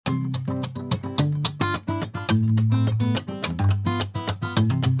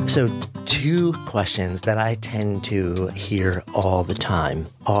So, two questions that I tend to hear all the time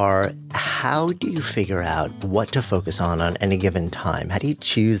are, how do you figure out what to focus on any given time? How do you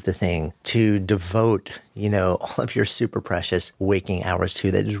choose the thing to devote, all of your super precious waking hours to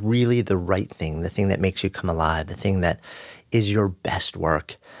that is really the right thing, the thing that makes you come alive, the thing that is your best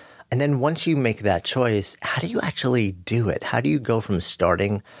work? And then once you make that choice, how do you actually do it? How do you go from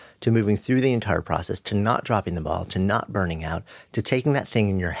starting to moving through the entire process, to not dropping the ball, to not burning out, to taking that thing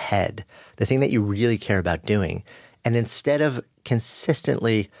in your head, the thing that you really care about doing, and instead of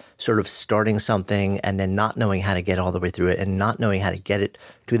consistently sort of starting something and then not knowing how to get all the way through it and not knowing how to get it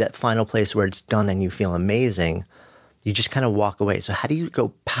to that final place where it's done and you feel amazing, you just kind of walk away. So how do you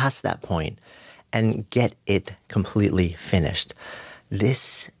go past that point and get it completely finished?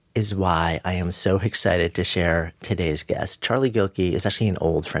 This is why I am so excited to share today's guest. Charlie Gilkey is actually an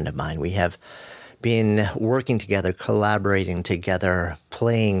old friend of mine. We have been working together, collaborating together,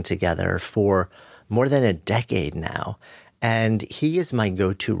 playing together for more than a decade now. And he is my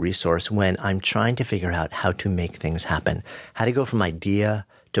go-to resource when I'm trying to figure out how to make things happen, how to go from idea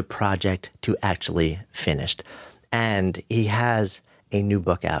to project to actually finished. And he has a new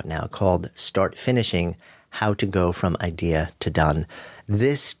book out now called Start Finishing: How to Go From Idea to Done.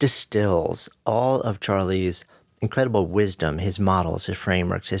 This distills all of Charlie's incredible wisdom, his models, his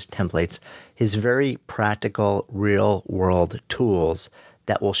frameworks, his templates, his very practical, real-world tools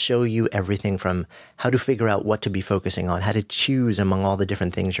that will show you everything from how to figure out what to be focusing on, how to choose among all the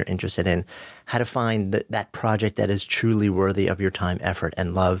different things you're interested in, how to find that project that is truly worthy of your time, effort,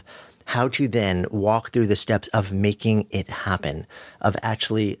 and love, how to then walk through the steps of making it happen, of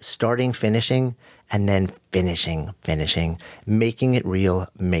actually starting, finishing, and then finishing, making it real,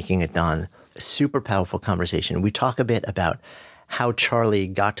 making it done. Super powerful conversation. We talk a bit about how Charlie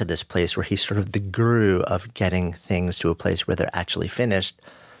got to this place where he's sort of the guru of getting things to a place where they're actually finished.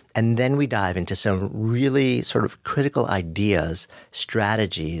 And then we dive into some really sort of critical ideas,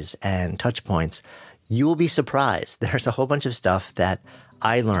 strategies, and touch points. You will be surprised. There's a whole bunch of stuff that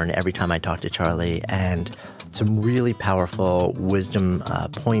I learn every time I talk to Charlie, and some really powerful wisdom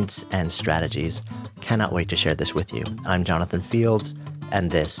points and strategies. Cannot wait to share this with you. I'm Jonathan Fields, and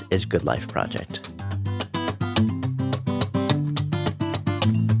this is Good Life Project.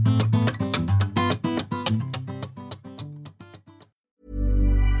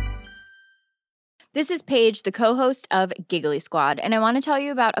 This is Paige, the co-host of Giggly Squad, and I want to tell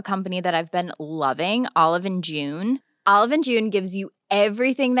you about a company that I've been loving, Olive & June. Olive & June gives you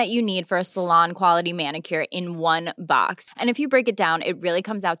everything that you need for a salon-quality manicure in one box. And if you break it down, it really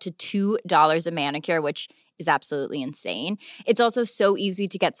comes out to $2 a manicure, which is absolutely insane. It's also so easy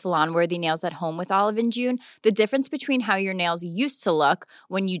to get salon-worthy nails at home with Olive & June. The difference between how your nails used to look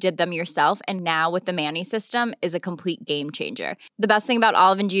when you did them yourself and now with the Mani system is a complete game changer. The best thing about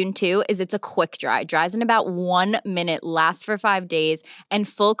Olive & June, too, is it's a quick dry. Dries in about 1 minute, lasts for 5 days, and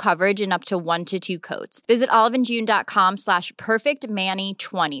full coverage in up to 1 to 2 coats. Visit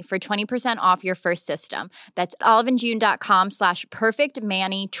oliveandjune.com/perfectmani20 for 20% off your first system. That's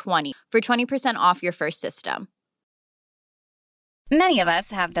oliveandjune.com/perfectmani20 for 20% off your first system. Many of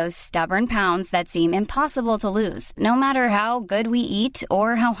us have those stubborn pounds that seem impossible to lose, no matter how good we eat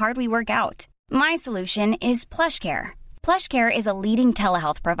or how hard we work out. My solution is PlushCare. PlushCare is a leading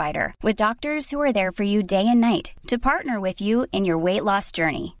telehealth provider with doctors who are there for you day and night to partner with you in your weight loss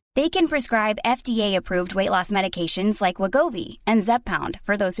journey. They can prescribe FDA-approved weight loss medications like Wegovy and Zepbound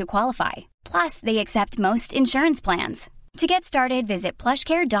for those who qualify. Plus, they accept most insurance plans. To get started, visit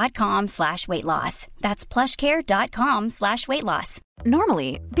plushcare.com/weightloss. That's plushcare.com/weightloss.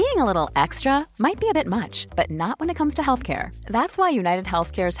 Normally, being a little extra might be a bit much, but not when it comes to healthcare. That's why United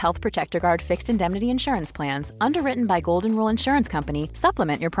Healthcare's Health Protector Guard fixed indemnity insurance plans, underwritten by Golden Rule Insurance Company,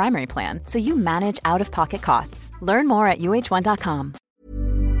 supplement your primary plan so you manage out-of-pocket costs. Learn more at uh1.com.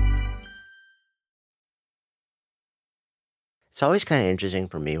 It's always kind of interesting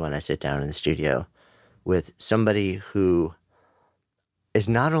for me when I sit down in the studio with somebody who is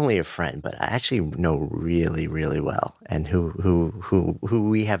not only a friend, but I actually know really, really well, and who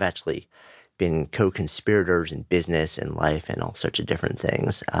we have actually been co-conspirators in business and life and all sorts of different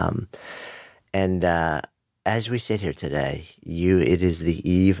things. As we sit here today, it is the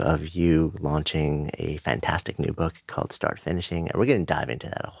eve of you launching a fantastic new book called Start Finishing, and we're going to dive into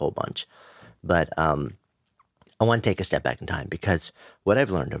that a whole bunch. But I want to take a step back in time, because what I've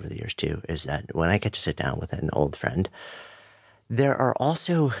learned over the years too is that when I get to sit down with an old friend, there are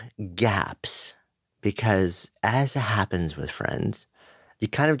also gaps, because as happens with friends, you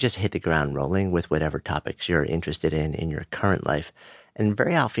kind of just hit the ground rolling with whatever topics you're interested in your current life. And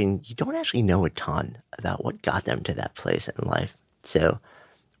very often you don't actually know a ton about what got them to that place in life. So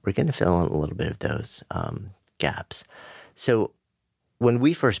we're going to fill in a little bit of those gaps. So when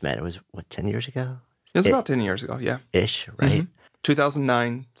we first met, it was, 10 years ago? It was about 10 years ago, yeah. Ish, right?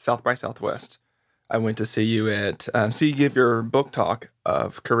 2009, South by Southwest. I went to see you at, you give your book talk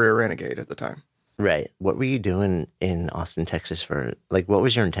of Career Renegade at the time. Right. What were you doing in Austin, Texas what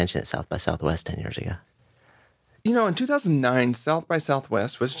was your intention at South by Southwest 10 years ago? In 2009, South by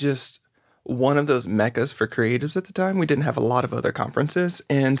Southwest was just one of those meccas for creatives at the time. We didn't have a lot of other conferences.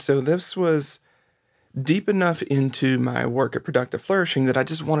 And so this was deep enough into my work at Productive Flourishing that I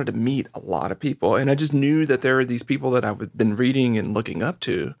just wanted to meet a lot of people. And I just knew that there were these people that I've been reading and looking up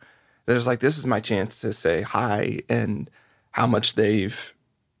to. That was like, this is my chance to say hi and how much they've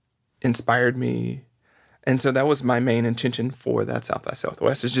inspired me. And so that was my main intention for that South by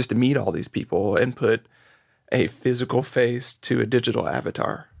Southwest, is just to meet all these people and put a physical face to a digital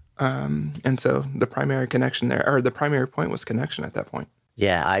avatar. And so the primary connection there, or the primary point was connection at that point.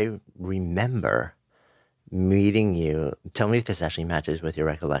 Yeah, I remember meeting you. Tell me if this actually matches with your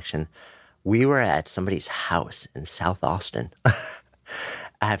recollection. We were at somebody's house in South Austin.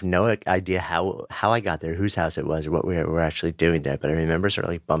 I have no idea how I got there, whose house it was, or what we were actually doing there. But I remember sort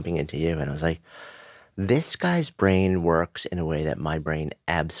of bumping into you, and I was like, this guy's brain works in a way that my brain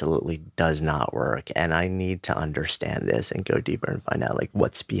absolutely does not work. And I need to understand this and go deeper and find out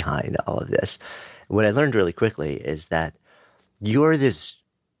what's behind all of this. What I learned really quickly is that you're this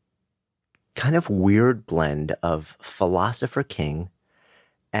kind of weird blend of philosopher king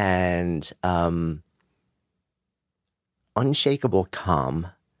and unshakable calm,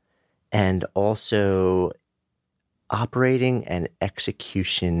 and also operating and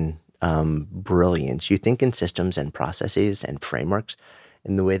execution brilliance. You think in systems and processes and frameworks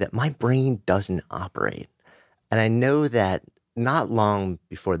in the way that my brain doesn't operate. And I know that not long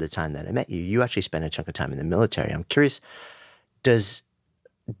before the time that I met you, you actually spent a chunk of time in the military. I'm curious,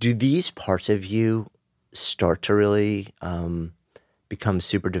 do these parts of you start to really become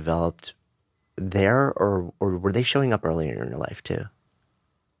super developed there, or were they showing up earlier in your life too?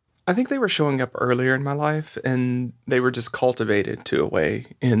 I think they were showing up earlier in my life, and they were just cultivated to a way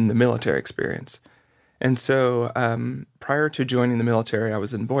in the military experience. And so prior to joining the military, I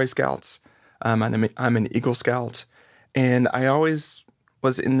was in Boy Scouts. I'm an Eagle Scout, and I always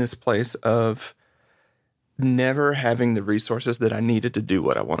was in this place of never having the resources that I needed to do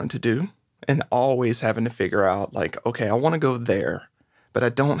what I wanted to do, and always having to figure out okay, I want to go there, but I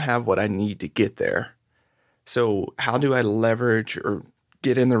don't have what I need to get there. So how do I leverage or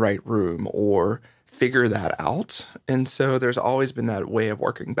get in the right room or figure that out? And so there's always been that way of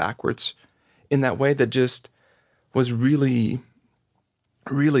working backwards in that way that just was really,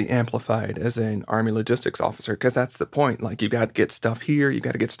 really amplified as an Army logistics officer, because that's the point. You got to get stuff here, you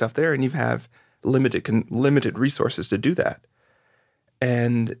got to get stuff there, and you have limited resources to do that.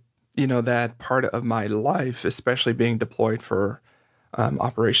 And, that part of my life, especially being deployed for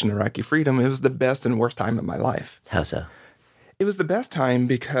Operation Iraqi Freedom, it was the best and worst time of my life. How so? It was the best time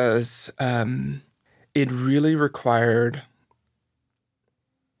because it really required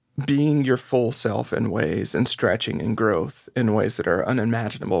being your full self in ways, and stretching and growth in ways that are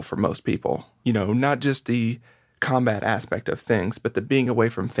unimaginable for most people. Not just the combat aspect of things, but the being away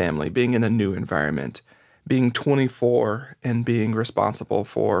from family, being in a new environment, being 24 and being responsible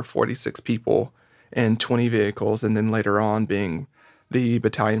for 46 people and 20 vehicles, and then later on being the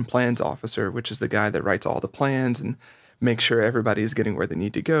battalion plans officer, which is the guy that writes all the plans and make sure everybody is getting where they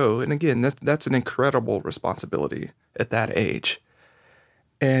need to go. And again, that's an incredible responsibility at that age.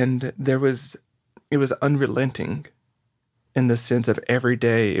 And it was unrelenting in the sense of every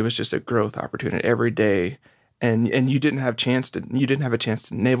day, it was just a growth opportunity every day. And you didn't have a chance to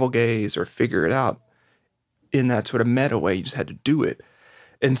navel gaze or figure it out in that sort of meta way. You just had to do it.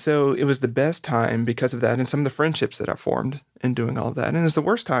 And so it was the best time because of that, and some of the friendships that I formed in doing all of that. And it's the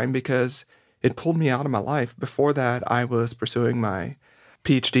worst time because it pulled me out of my life. Before that, I was pursuing my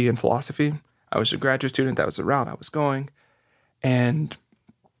PhD in philosophy. I was a graduate student. That was the route I was going. And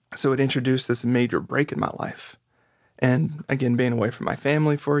so it introduced this major break in my life. And again, being away from my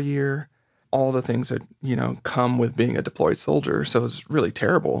family for a year, all the things that, come with being a deployed soldier. So it was really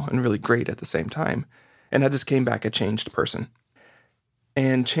terrible and really great at the same time. And I just came back a changed person.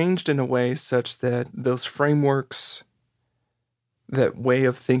 And changed in a way such that those frameworks, that way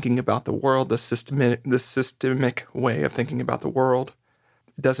of thinking about the world, the systemic way of thinking about the world,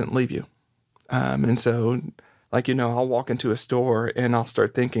 doesn't leave you. And so, I'll walk into a store and I'll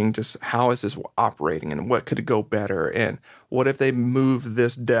start thinking just how is this operating and what could go better? And what if they move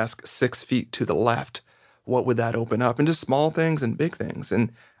this desk 6 feet to the left? What would that open up? And just small things and big things.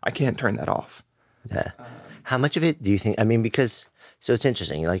 And I can't turn that off. Yeah. How much of it do you think, because So it's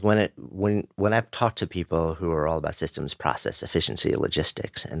interesting. Like when I've talked to people who are all about systems, process, efficiency,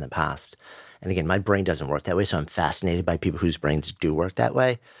 logistics in the past, and again, my brain doesn't work that way, so I'm fascinated by people whose brains do work that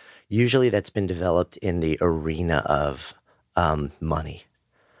way. Usually, that's been developed in the arena of money.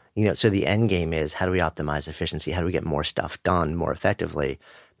 So the end game is, how do we optimize efficiency? How do we get more stuff done more effectively?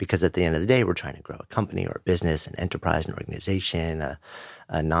 Because at the end of the day, we're trying to grow a company or a business, an enterprise, an organization, a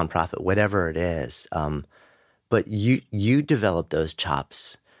nonprofit, whatever it is. But you developed those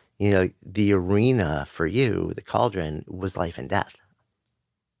chops. The arena for you, the cauldron, was life and death.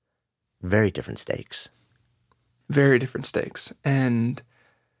 Very different stakes. Very different stakes. And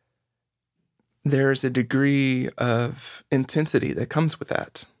there's a degree of intensity that comes with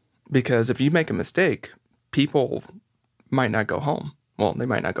that. Because if you make a mistake, people might not go home. Well, they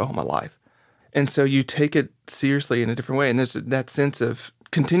might not go home alive. And so you take it seriously in a different way. And there's that sense of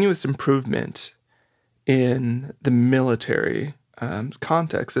continuous improvement in the military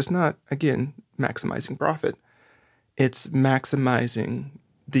context. It's not, again, maximizing profit. It's maximizing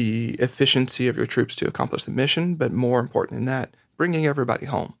the efficiency of your troops to accomplish the mission, but more important than that, bringing everybody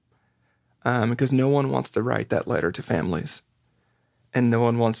home. Because no one wants to write that letter to families. And no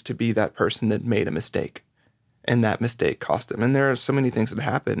one wants to be that person that made a mistake. And that mistake cost them. And there are so many things that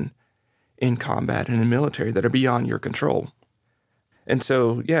happen in combat and in the military that are beyond your control. And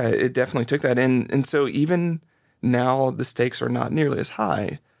so, yeah, it definitely took that. And so even now the stakes are not nearly as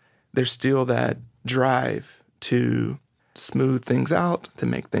high. There's still that drive to smooth things out, to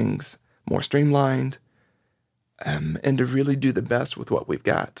make things more streamlined, and to really do the best with what we've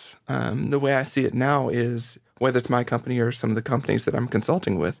got. The way I see it now is, whether it's my company or some of the companies that I'm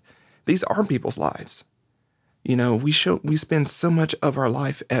consulting with, these are people's lives. We spend so much of our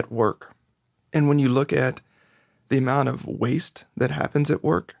life at work. And when you look at the amount of waste that happens at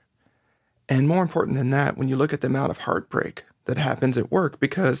work, and more important than that, when you look at the amount of heartbreak that happens at work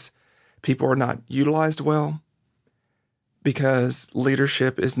because people are not utilized well, because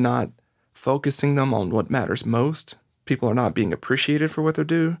leadership is not focusing them on what matters most, people are not being appreciated for what they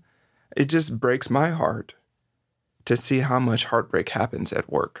do, it just breaks my heart to see how much heartbreak happens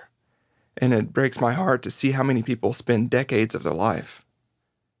at work. And it breaks my heart to see how many people spend decades of their life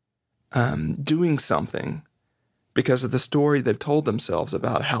doing something because of the story they've told themselves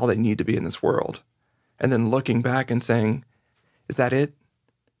about how they need to be in this world. And then looking back and saying, is that it?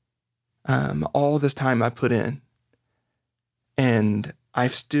 All this time I put in, and I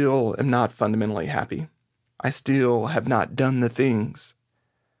still am not fundamentally happy. I still have not done the things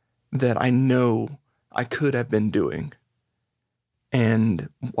that I know I could have been doing. And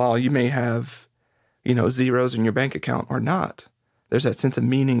while you may have, zeros in your bank account or not, there's that sense of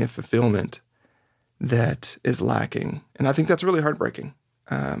meaning and fulfillment that is lacking. And I think that's really heartbreaking.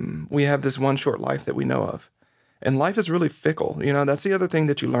 We have this one short life that we know of. And life is really fickle. That's the other thing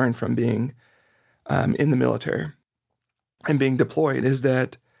that you learn from being in the military and being deployed, is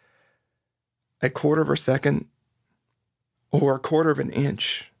that a quarter of a second or a quarter of an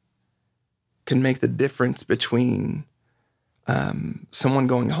inch can make the difference between someone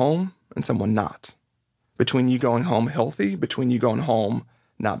going home and someone not. Between you going home healthy, between you going home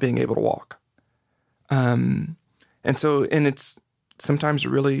not being able to walk. And it's sometimes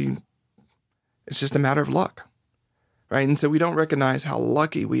really, it's just a matter of luck, right? And so we don't recognize how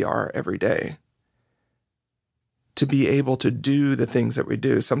lucky we are every day to be able to do the things that we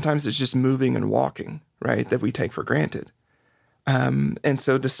do. Sometimes it's just moving and walking, right, that we take for granted. And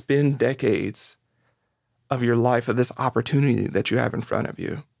so to spend decades of your life, of this opportunity that you have in front of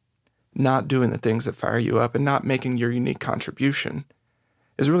you, not doing the things that fire you up and not making your unique contribution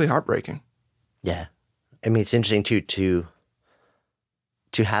is really heartbreaking. Yeah. I mean, it's interesting to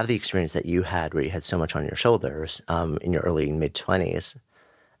have the experience that you had where you had so much on your shoulders in your early mid-20s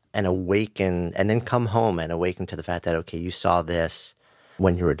and awaken, and then come home and awaken to the fact that, okay, you saw this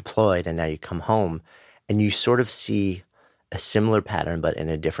when you were deployed and now you come home and you sort of see a similar pattern, but in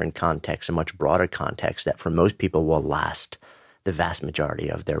a different context, a much broader context that for most people will last the vast majority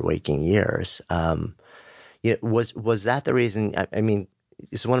of their waking years. Was that the reason? I mean,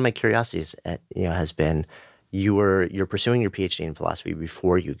 it's one of my curiosities. Has been you're pursuing your PhD in philosophy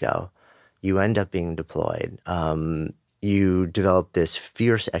before you go. You end up being deployed. You develop this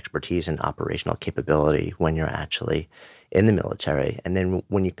fierce expertise and operational capability when you're actually in the military, and then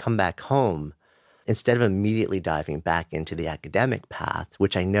when you come back home, instead of immediately diving back into the academic path,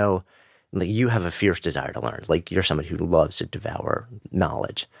 which I know, like, you have a fierce desire to learn. Like, you're somebody who loves to devour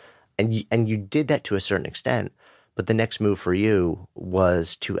knowledge. And you did that to a certain extent, but the next move for you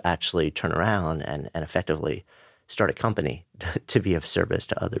was to actually turn around and effectively start a company to be of service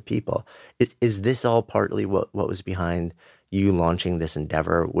to other people. Is this all partly what was behind you launching this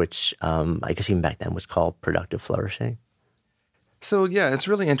endeavor, which I guess even back then was called Productive Flourishing? So yeah, it's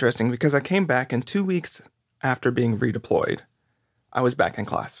really interesting because I came back, and 2 weeks after being redeployed, I was back in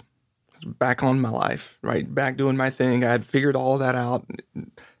class. I was back on my life, right? Back doing my thing. I had figured all of that out,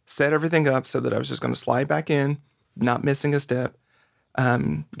 set everything up so that I was just going to slide back in, not missing a step,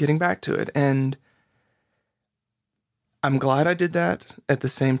 getting back to it. And I'm glad I did that. At the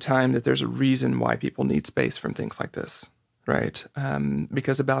same time, that there's a reason why people need space from things like this, right?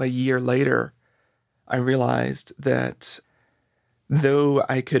 Because about a year later, I realized that though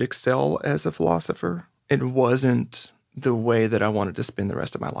I could excel as a philosopher, it wasn't the way that I wanted to spend the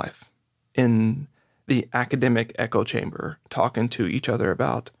rest of my life in the academic echo chamber, talking to each other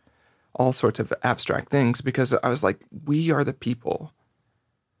about all sorts of abstract things, because I was like, we are the people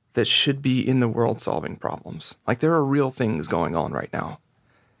that should be in the world solving problems. Like, there are real things going on right now.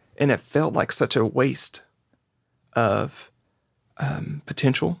 And it felt like such a waste of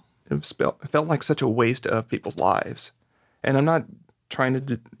potential. It felt like such a waste of people's lives. And I'm not trying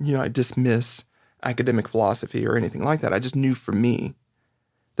to dismiss academic philosophy or anything like that. I just knew for me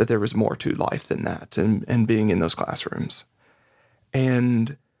that there was more to life than that, and being in those classrooms.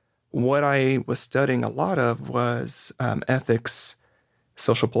 And what I was studying a lot of was ethics,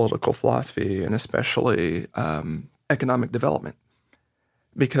 social political philosophy, and especially economic development.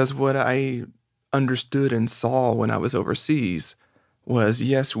 Because what I understood and saw when I was overseas was,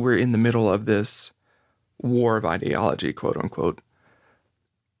 yes, we're in the middle of this war of ideology, quote unquote.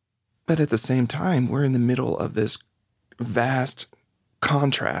 But at the same time, we're in the middle of this vast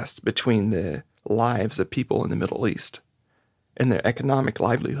contrast between the lives of people in the Middle East and their economic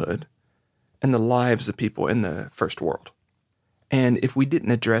livelihood and the lives of people in the first world. And if we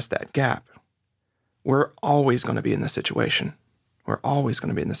didn't address that gap, we're always going to be in this situation. We're always going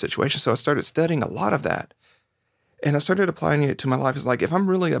to be in this situation. So I started studying a lot of that. And I started applying it to my life. It's like, if I'm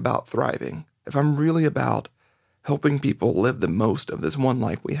really about thriving, if I'm really about helping people live the most of this one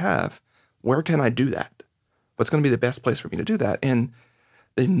life we have, where can I do that? What's going to be the best place for me to do that? And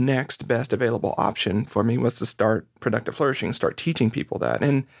the next best available option for me was to start Productive Flourishing, start teaching people that.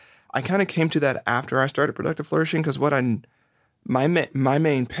 And I kind of came to that after I started Productive Flourishing, because my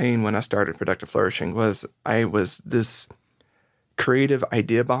main pain when I started Productive Flourishing was I was this creative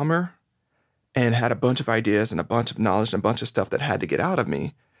idea bomber and had a bunch of ideas and a bunch of knowledge and a bunch of stuff that had to get out of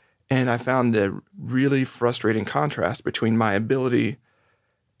me. And I found a really frustrating contrast between my ability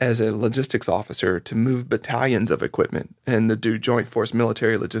as a logistics officer to move battalions of equipment and to do joint force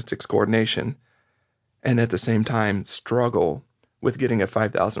military logistics coordination, and at the same time struggle with getting a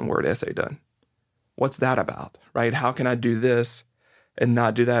 5,000-word essay done. What's that about, right? How can I do this and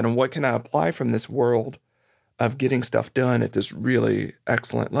not do that? And what can I apply from this world of getting stuff done at this really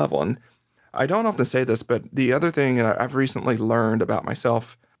excellent level? And I don't often say this, but the other thing I've recently learned about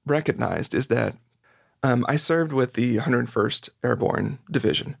myself, recognized, is that I served with the 101st Airborne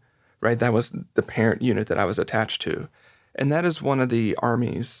Division, right? That was the parent unit that I was attached to. And that is one of the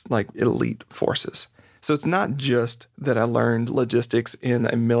Army's elite forces. So it's not just that I learned logistics in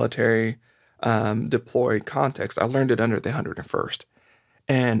a military deployed context. I learned it under the 101st.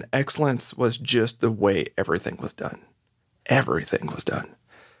 And excellence was just the way everything was done. Everything was done.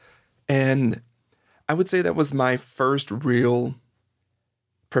 And I would say that was my first real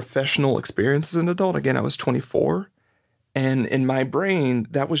professional experience as an adult. Again, I was 24. And in my brain,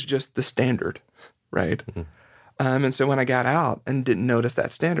 that was just the standard, right? Mm-hmm. And so when I got out and didn't notice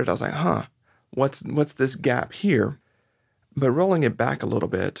that standard, I was like, what's this gap here? But rolling it back a little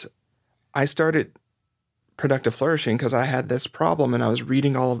bit, I started Productive Flourishing because I had this problem, and I was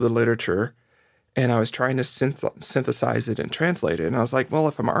reading all of the literature and I was trying to synthesize it and translate it. And I was like, well,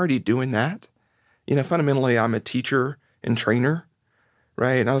 if I'm already doing that, fundamentally I'm a teacher and trainer,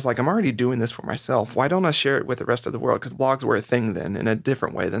 right? And I was like, I'm already doing this for myself. Why don't I share it with the rest of the world? Because blogs were a thing then in a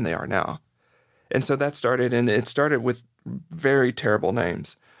different way than they are now. And so that started, and it started with very terrible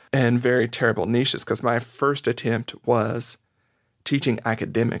names and very terrible niches, because my first attempt was teaching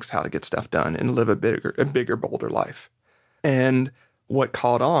academics how to get stuff done and live a bigger, bolder life. And what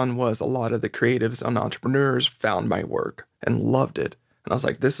caught on was a lot of the creatives and entrepreneurs found my work and loved it. And I was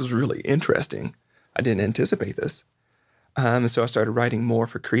like, this is really interesting. I didn't anticipate this. So I started writing more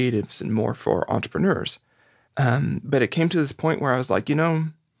for creatives and more for entrepreneurs. But it came to this point where I was like,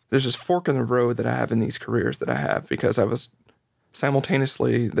 there's this fork in the road that I have in these careers that I have, because I was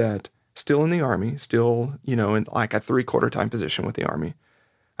simultaneously that still in the Army, still, in like a 3/4 time position with the Army.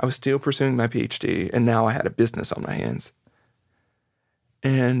 I was still pursuing my PhD, and now I had a business on my hands.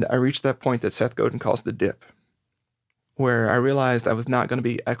 And I reached that point that Seth Godin calls the dip, where I realized I was not going to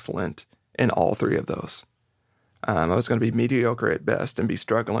be excellent in all three of those. I was going to be mediocre at best and be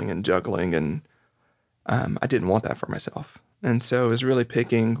struggling and juggling, and I didn't want that for myself. And so I was really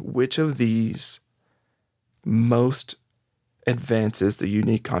picking which of these most advances the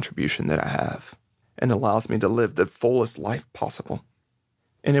unique contribution that I have and allows me to live the fullest life possible.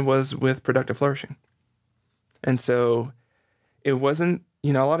 And it was with productive flourishing. And so it wasn't,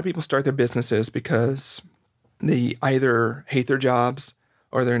 a lot of people start their businesses because they either hate their jobs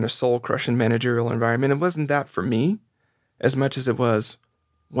or they're in a soul-crushing managerial environment. It wasn't that for me as much as it was,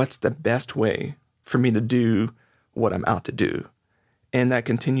 what's the best way for me to do what I'm out to do? And that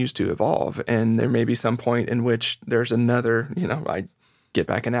continues to evolve. And there may be some point in which there's another, I get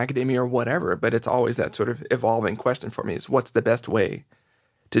back in academia or whatever, but it's always that sort of evolving question for me is what's the best way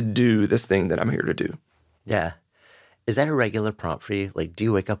to do this thing that I'm here to do? Yeah. Is that a regular prompt for you? Like, do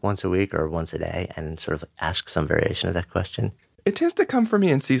you wake up once a week or once a day and sort of ask some variation of that question? It tends to come for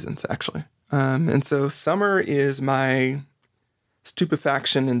me in seasons, actually. And so summer is my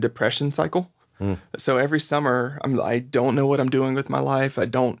stupefaction and depression cycle. So every summer, I don't know what I'm doing with my life. I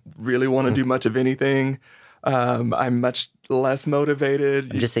don't really want to do much of anything. I'm much less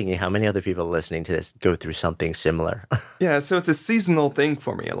motivated. I'm just thinking how many other people listening to this go through something similar. Yeah, so it's a seasonal thing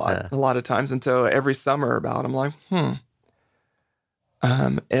for me a lot of times. And so every summer I'm like,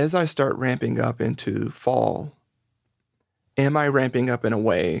 as I start ramping up into fall, am I ramping up in a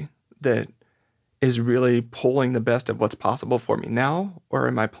way that is really pulling the best of what's possible for me now, or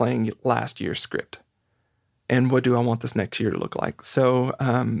am I playing last year's script? And what do I want this next year to look like? So,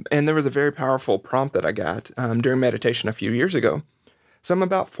 and there was a very powerful prompt that I got during meditation a few years ago. So I'm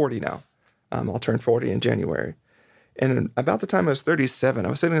about 40 now. I'll turn 40 in January. And about the time I was 37, I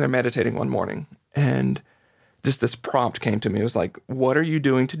was sitting there meditating one morning, and just this prompt came to me. It was like, what are you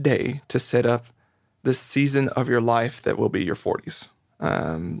doing today to set up this season of your life that will be your 40s?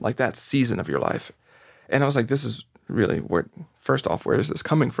 Like that season of your life. And I was like, this is really where, first off, where is this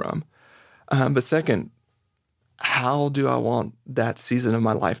coming from? But second, how do I want that season of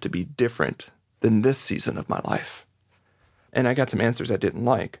my life to be different than this season of my life? And I got some answers I didn't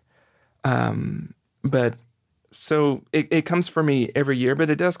like. But so it comes for me every year,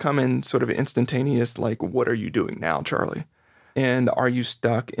 but it does come in sort of instantaneous, like, what are you doing now, Charlie? And are you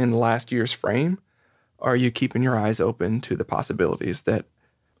stuck in last year's frame? Are you keeping your eyes open to the possibilities that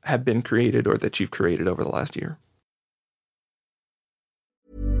have been created or that you've created over the last year?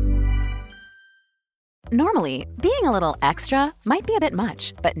 Normally, being a little extra might be a bit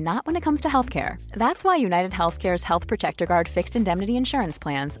much, but not when it comes to healthcare. That's why United Healthcare's Health Protector Guard fixed indemnity insurance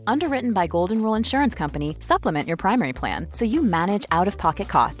plans, underwritten by Golden Rule Insurance Company, supplement your primary plan so you manage out-of-pocket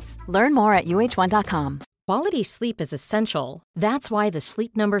costs. Learn more at uh1.com. Quality sleep is essential. That's why the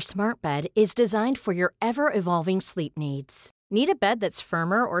Sleep Number Smart Bed is designed for your ever-evolving sleep needs. Need a bed that's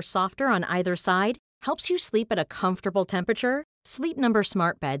firmer or softer on either side? Helps you sleep at a comfortable temperature? Sleep Number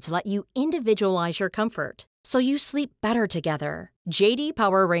Smart Beds let you individualize your comfort, so you sleep better together. J.D.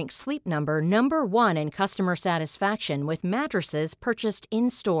 Power ranks Sleep Number number 1 in customer satisfaction with mattresses purchased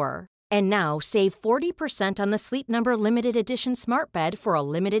in-store. And now save 40% on the Sleep Number Limited Edition Smart Bed for a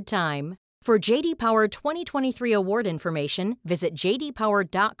limited time. For J.D. Power 2023 award information, visit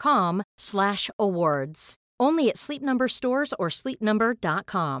jdpower.com/awards. Only at Sleep Number stores or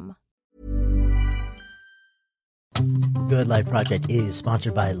sleepnumber.com. Good Life Project is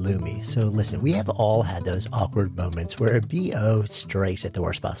sponsored by Lumi. So listen, we have all had those awkward moments where a BO strikes at the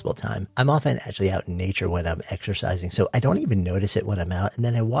worst possible time. I'm often actually out in nature when I'm exercising, so I don't even notice it when I'm out. And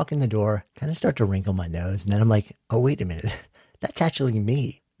then I walk in the door, kind of start to wrinkle my nose, and then I'm like, oh, wait a minute, that's actually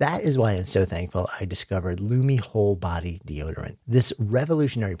me. That is why I'm so thankful I discovered Lumi Whole Body Deodorant. This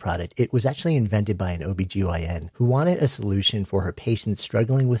revolutionary product, it was actually invented by an OBGYN who wanted a solution for her patients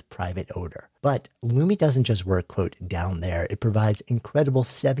struggling with private odor. But Lumi doesn't just work, quote, down there. It provides incredible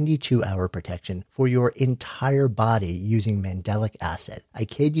 72-hour protection for your entire body using mandelic acid. I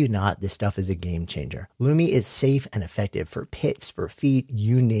kid you not, this stuff is a game changer. Lumi is safe and effective for pits, for feet,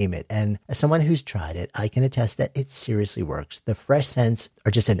 you name it. And as someone who's tried it, I can attest that it seriously works. The fresh scents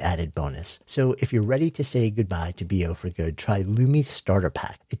are just an added bonus. So if you're ready to say goodbye to BO for good, try Lumi Starter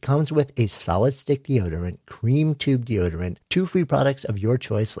Pack. It comes with a solid stick deodorant, cream tube deodorant, 2 free products of your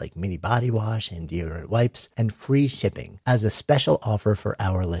choice like mini body wash and deodorant wipes, and free shipping. As a special offer for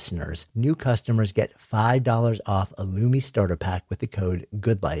our listeners, new customers get $5 off a Lumi Starter Pack with the code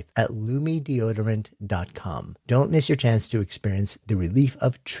GOODLIFE at LumiDeodorant.com. Don't miss your chance to experience the relief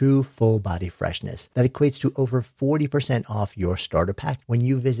of true full body freshness that equates to over 40% off your starter pack when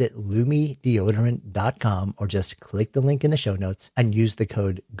you visit LumiDeodorant.com or just click the link in the show notes and use the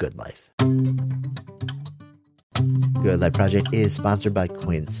code GOODLIFE. Good Life Project is sponsored by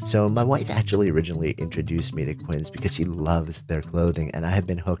Quince. So my wife actually originally introduced me to Quince because she loves their clothing, and I have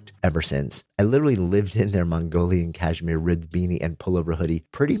been hooked ever since. I literally lived in their Mongolian cashmere ribbed beanie and pullover hoodie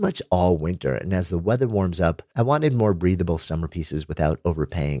pretty much all winter. And as the weather warms up, I wanted more breathable summer pieces without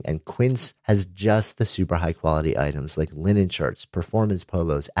overpaying. And Quince has just the super high quality items like linen shirts, performance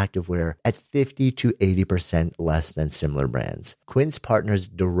polos, activewear at 50 to 80% less than similar brands. Quince partners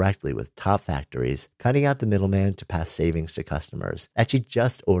directly with top factories, cutting out the middleman to pass savings to customers. Actually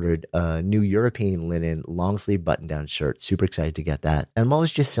just ordered a new European linen long sleeve button down shirt. Super excited to get that. And I'm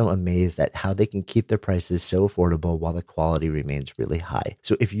always just so amazed at how they can keep their prices so affordable while the quality remains really high.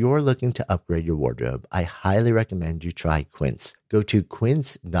 So if you're looking to upgrade your wardrobe, I highly recommend you try Quince. Go to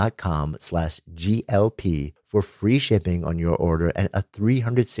quince.com/GLP for free shipping on your order and a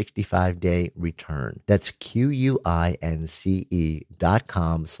 365-day return. That's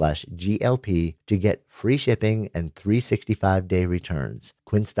QUINCE.com/GLP to get free shipping and 365-day returns.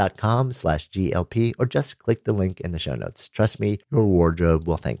 Quince.com/GLP, or just click the link in the show notes. Trust me, your wardrobe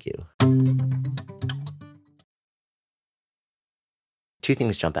will thank you. Two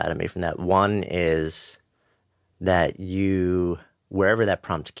things jump out at me from that. One is that you, wherever that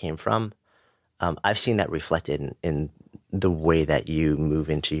prompt came from, I've seen that reflected in the way that you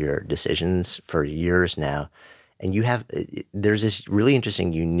move into your decisions for years now. And there's this really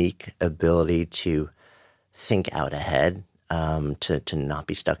interesting, unique ability to think out ahead, to not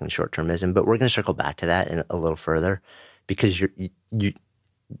be stuck in short-termism. But we're going to circle back to that in a little further, because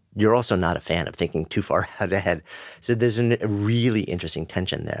you're also not a fan of thinking too far out ahead. So there's a really interesting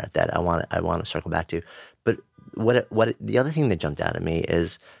tension there that I want to circle back to. But what the other thing that jumped out at me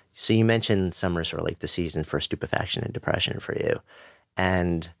is, so you mentioned summer sort of like the season for stupefaction and depression for you.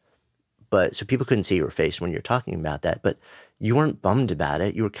 But so people couldn't see your face when you're talking about that, but you weren't bummed about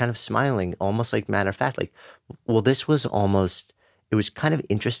it. You were kind of smiling, almost like matter of fact, like, well, it was kind of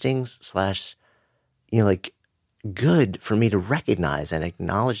interesting / like good for me to recognize and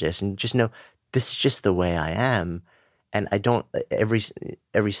acknowledge this and just know this is just the way I am. And I don't, every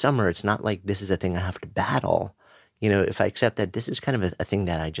summer, it's not like this is a thing I have to battle. If I accept that this is kind of a thing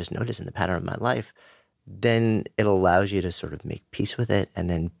that I just noticed in the pattern of my life, then it allows you to sort of make peace with it and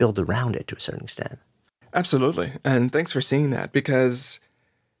then build around it to a certain extent. Absolutely. And thanks for seeing that, because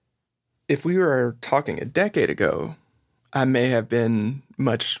if we were talking a decade ago, I may have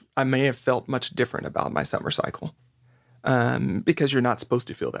felt much different about my summer cycle, because you're not supposed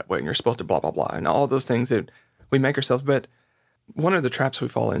to feel that way and you're supposed to blah, blah, blah, and all those things that we make ourselves. But one of the traps we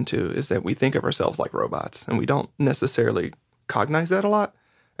fall into is that we think of ourselves like robots, and we don't necessarily cognize that a lot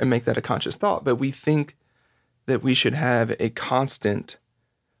and make that a conscious thought, but we think that we should have a constant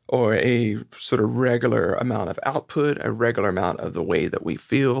or a sort of regular amount of output, a regular amount of the way that we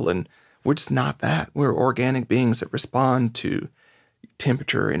feel, and we're just not that. We're organic beings that respond to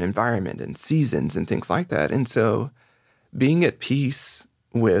temperature and environment and seasons and things like that. And so being at peace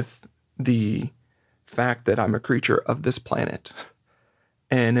with the fact that I'm a creature of this planet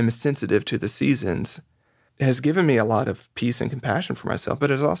and am sensitive to the seasons has given me a lot of peace and compassion for myself.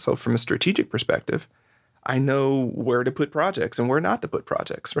 But it's also, from a strategic perspective, I know where to put projects and where not to put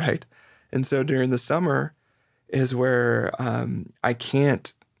projects, right? And so during the summer is where I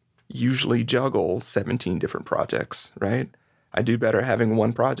can't usually juggle 17 different projects, right? I do better having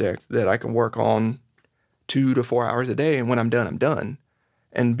one project that I can work on 2 to 4 hours a day, and when I'm done, I'm done,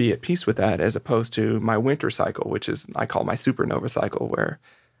 and be at peace with that, as opposed to my winter cycle, which is, I call my supernova cycle, where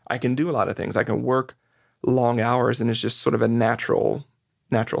I can do a lot of things. I can work long hours, and it's just sort of a natural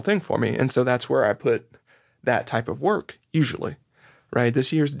thing for me. And so that's where I put that type of work usually, right?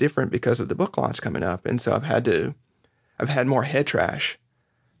 This year's different because of the book launch coming up. And so I've had more head trash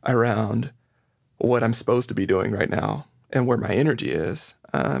around what I'm supposed to be doing right now and where my energy is.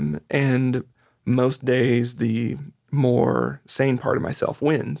 And most days, the more sane part of myself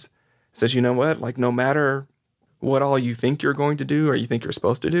wins. Says, you know what? Like, no matter what all you think you're going to do or you think you're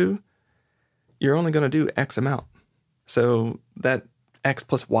supposed to do, you're only going to do X amount. So that X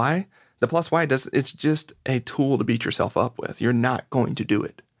plus Y, the plus Y it's just a tool to beat yourself up with. You're not going to do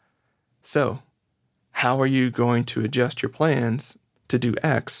it. So how are you going to adjust your plans to do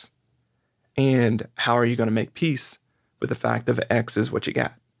X? And how are you going to make peace with the fact that X is what you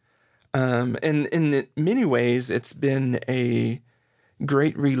got? And in many ways, it's been a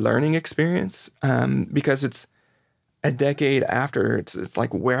great relearning experience, because it's a decade after. It's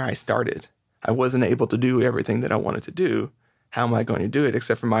like where I started. I wasn't able to do everything that I wanted to do. How am I going to do it?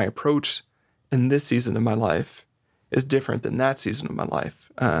 Except for my approach in this season of my life is different than that season of my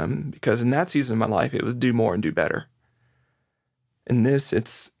life. Because in that season of my life, it was do more and do better. In this,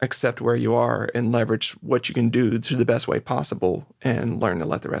 it's accept where you are and leverage what you can do to the best way possible and learn to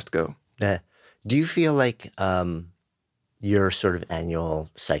let the rest go. Yeah. Do you feel like your sort of annual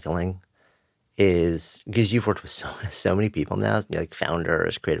cycling is, because you've worked with so many people now, like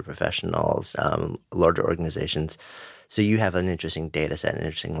founders, creative professionals, larger organizations, so you have an interesting data set, an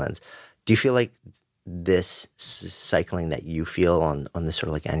interesting lens. Do you feel like this cycling that you feel on this sort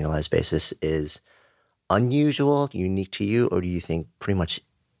of like annualized basis is unusual, unique to you, or do you think pretty much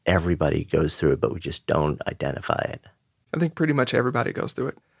everybody goes through it, but we just don't identify it? I think pretty much everybody goes through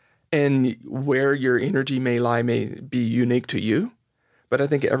it. And where your energy may lie may be unique to you, but I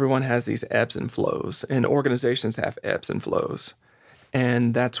think everyone has these ebbs and flows, and organizations have ebbs and flows.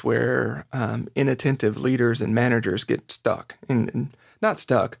 And that's where inattentive leaders and managers get stuck. And not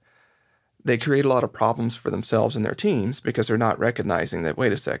stuck, they create a lot of problems for themselves and their teams because they're not recognizing that,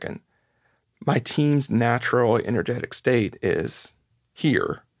 wait a second, my team's natural energetic state is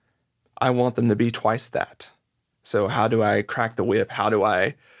here. I want them to be twice that. So how do I crack the whip? How do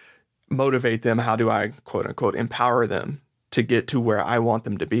I motivate them? How do I, quote unquote, empower them to get to where I want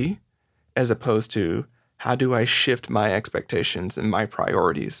them to be? As opposed to, how do I shift my expectations and my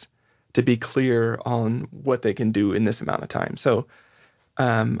priorities to be clear on what they can do in this amount of time? So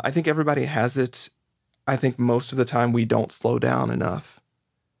I think everybody has it. I think most of the time we don't slow down enough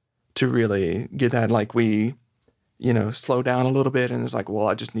to really get that. Like we, slow down a little bit and it's like, well,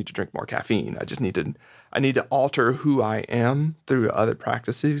 I just need to drink more caffeine. I need to alter who I am through other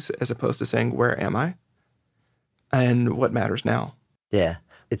practices as opposed to saying, where am I and what matters now? Yeah.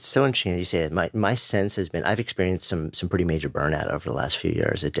 It's so interesting that you say that. My sense has been, I've experienced some pretty major burnout over the last few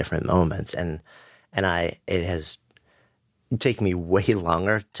years at different moments. And it has taken me way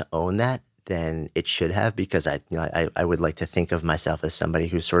longer to own that than it should have, because I would like to think of myself as somebody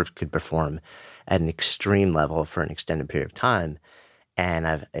who sort of could perform at an extreme level for an extended period of time.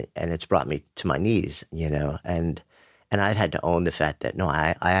 And it's brought me to my knees, and I've had to own the fact that, no,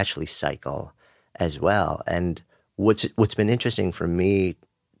 I actually cycle as well. And what's been interesting for me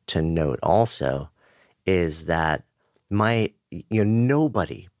to note also is that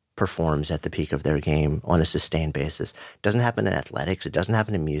nobody performs at the peak of their game on a sustained basis. It doesn't happen in athletics. It doesn't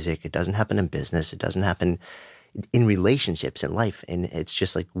happen in music. It doesn't happen in business. It doesn't happen in relationships in life. And it's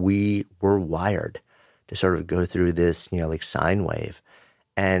just like we were wired to sort of go through this, like sine wave.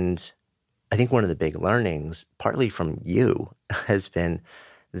 And I think one of the big learnings, partly from you, has been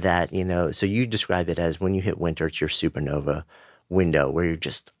that, so you describe it as when you hit winter, it's your supernova window where you're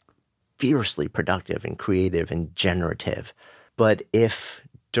just fiercely productive and creative and generative. But if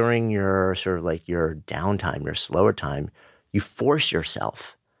during your sort of like your downtime, your slower time, you force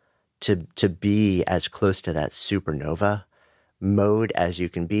yourself to be as close to that supernova mode as you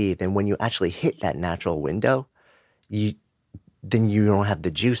can be, then when you actually hit that natural window, then you don't have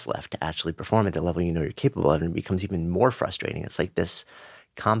the juice left to actually perform at the level you're capable of, and it becomes even more frustrating. It's like this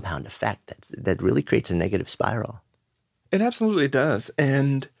compound effect that really creates a negative spiral. It absolutely does.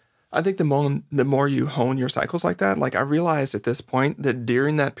 And I think the more you hone your cycles like that, like I realized at this point that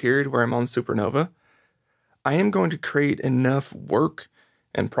during that period where I'm on supernova, I am going to create enough work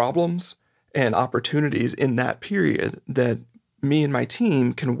and problems and opportunities in that period that me and my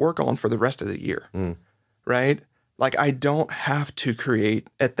team can work on for the rest of the year, right? Like I don't have to create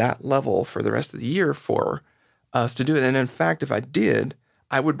at that level for the rest of the year for us to do it. And in fact, if I did,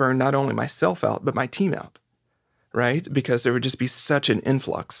 I would burn not only myself out, but my team out, right? Because there would just be such an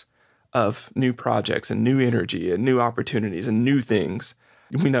influx of new projects and new energy and new opportunities and new things.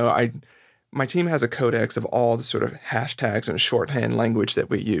 My team has a codex of all the sort of hashtags and shorthand language that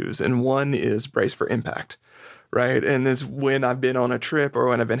we use. And one is Brace for Impact, right? And it's when I've been on a trip or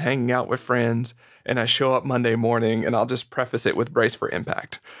when I've been hanging out with friends and I show up Monday morning and I'll just preface it with Brace for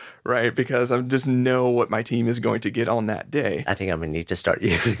Impact, right? Because I just know what my team is going to get on that day. I think I'm going to need to start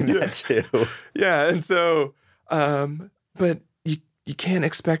using that too. Yeah. And so, but you can't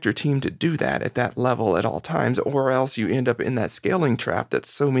expect your team to do that at that level at all times, or else you end up in that scaling trap that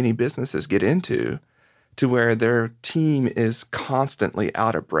so many businesses get into, to where their team is constantly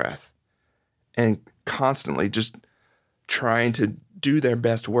out of breath and constantly just trying to do their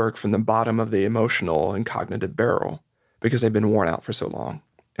best work from the bottom of the emotional and cognitive barrel because they've been worn out for so long.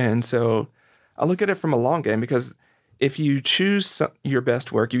 And so I look at it from a long game, because if you choose your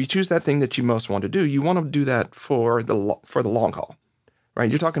best work, if you choose that thing that you most want to do, you want to do that for the long haul,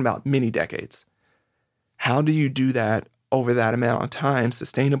 right? You're talking about many decades. How do you do that over that amount of time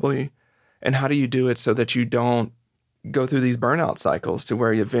sustainably? And how do you do it so that you don't go through these burnout cycles to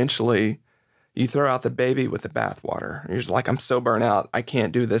where eventually you throw out the baby with the bathwater? You're just like, I'm so burnt out. I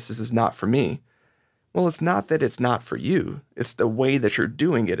can't do this. This is not for me. Well, it's not that it's not for you. It's the way that you're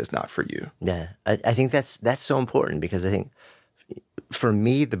doing it is not for you. Yeah, I think that's so important, because I think for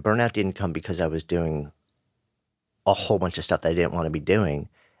me, the burnout didn't come because I was doing a whole bunch of stuff that I didn't want to be doing.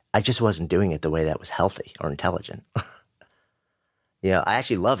 I just wasn't doing it the way that was healthy or intelligent. I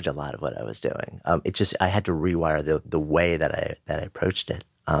actually loved a lot of what I was doing. I had to rewire the way that I approached it.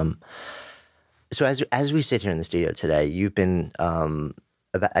 So as we sit here in the studio today, you've been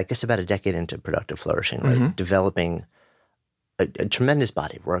about a decade into Productive Flourishing, right? Mm-hmm. Developing a tremendous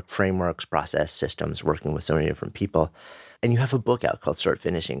body of work, frameworks, process, systems, working with so many different people. And you have a book out called Start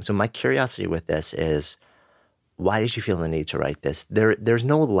Finishing. So my curiosity with this is, why did you feel the need to write this? There's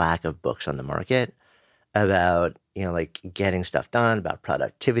no lack of books on the market about, like getting stuff done, about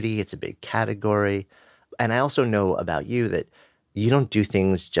productivity. It's a big category. And I also know about you that you don't do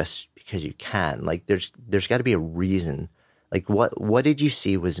things just because you can. Like there's got to be a reason. Like what did you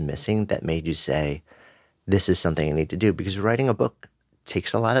see was missing that made you say, this is something I need to do? Because writing a book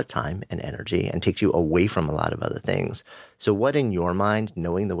takes a lot of time and energy and takes you away from a lot of other things. So what in your mind,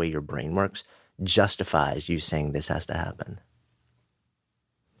 knowing the way your brain works, justifies you saying this has to happen?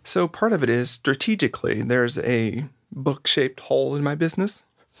 So part of it is strategically, there's a book-shaped hole in my business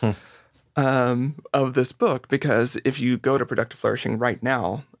of this book, because if you go to Productive Flourishing right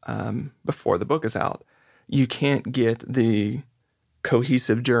now, before the book is out, you can't get the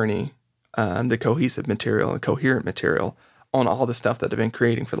cohesive journey, the cohesive material and coherent material on all the stuff that I've been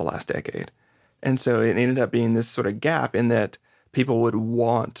creating for the last decade. And so it ended up being this sort of gap in that people would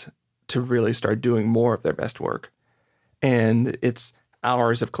want to really start doing more of their best work. And it's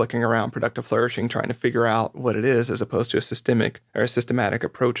hours of clicking around Productive Flourishing, trying to figure out what it is, as opposed to a systematic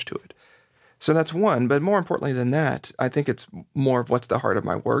approach to it. So that's one. But more importantly than that, I think it's more of what's the heart of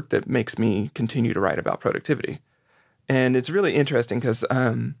my work that makes me continue to write about productivity. And it's really interesting because,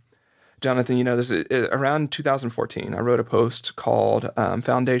 Jonathan, this is around 2014, I wrote a post called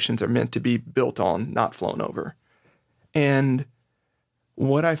Foundations Are Meant to Be Built On, Not Flown Over. And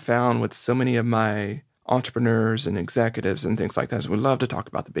what I found with so many of my entrepreneurs and executives and things like that is we love to talk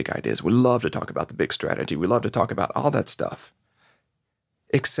about the big ideas. We love to talk about the big strategy. We love to talk about all that stuff.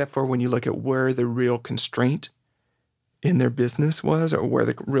 Except for when you look at where the real constraint in their business was, or where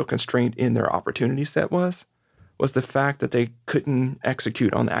the real constraint in their opportunity set was the fact that they couldn't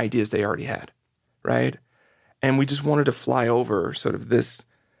execute on the ideas they already had, right? And we just wanted to fly over sort of this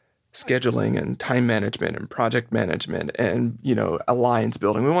scheduling and time management and project management and, alliance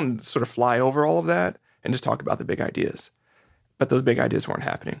building. We wanted to sort of fly over all of that and just talk about the big ideas. But those big ideas weren't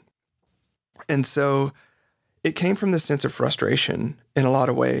happening. And so it came from this sense of frustration in a lot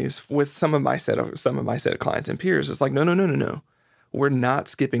of ways with some of my set of clients and peers. It's like, no. We're not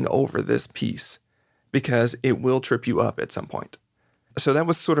skipping over this piece because it will trip you up at some point. So that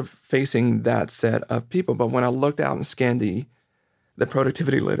was sort of facing that set of people. But when I looked out and scanned the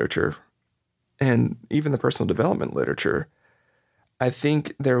productivity literature and even the personal development literature, I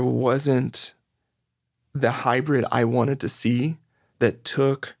think there wasn't the hybrid I wanted to see that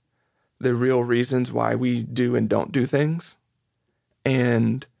took the real reasons why we do and don't do things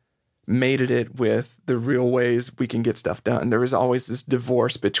and mated it with the real ways we can get stuff done. There was always this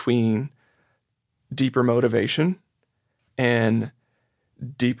divorce between deeper motivation and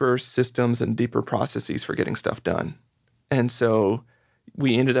deeper systems and deeper processes for getting stuff done. And so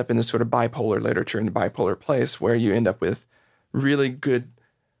we ended up in this sort of bipolar literature and bipolar place where you end up with really good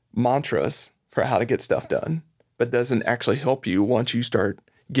mantras for how to get stuff done, but doesn't actually help you once you start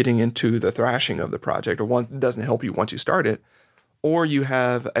getting into the thrashing of the project, or doesn't help you once you start it, or you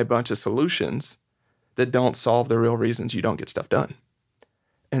have a bunch of solutions that don't solve the real reasons you don't get stuff done.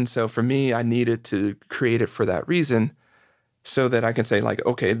 And so for me, I needed to create it for that reason so that I can say, like,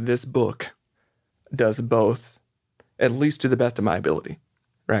 okay, this book does both, at least to the best of my ability,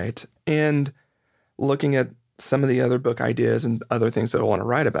 right? And looking at some of the other book ideas and other things that I want to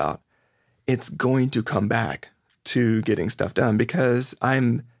write about, it's going to come back to getting stuff done because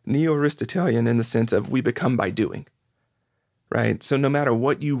I'm neo-Aristotelian in the sense of we become by doing, right? So no matter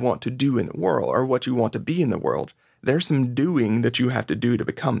what you want to do in the world or what you want to be in the world, there's some doing that you have to do to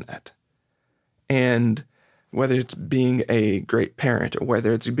become that. And whether it's being a great parent or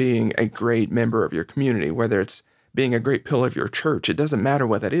whether it's being a great member of your community, whether it's being a great pillar of your church, it doesn't matter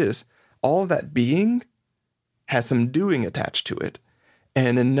what that is. All of that being has some doing attached to it.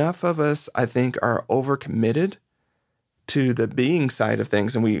 And enough of us, I think, are overcommitted to the being side of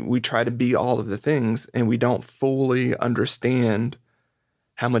things. And we try to be all of the things, and we don't fully understand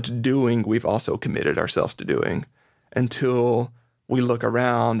how much doing we've also committed ourselves to doing until we look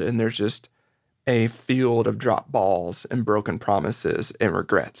around and there's just a field of dropped balls and broken promises and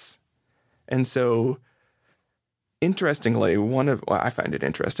regrets. And so, interestingly, I find it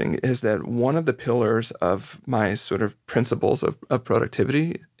interesting is that one of the pillars of my sort of principles of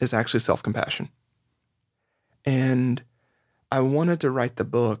productivity is actually self-compassion. And I wanted to write the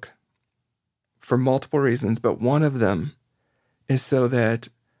book for multiple reasons, but one of them is so that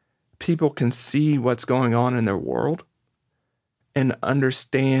people can see what's going on in their world and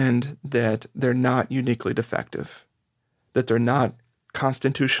understand that they're not uniquely defective, that they're not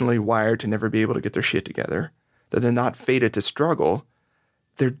constitutionally wired to never be able to get their shit together, that they're not fated to struggle.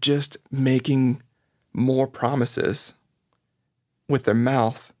 They're just making more promises with their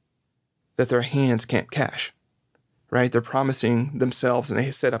mouth that their hands can't cash, right? They're promising themselves, and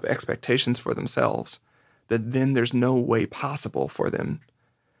they set up expectations for themselves that then there's no way possible for them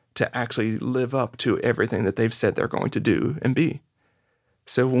to actually live up to everything that they've said they're going to do and be.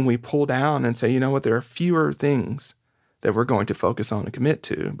 So when we pull down and say, you know what, there are fewer things that we're going to focus on and commit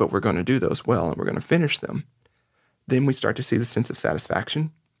to, but we're going to do those well and we're going to finish them, then we start to see the sense of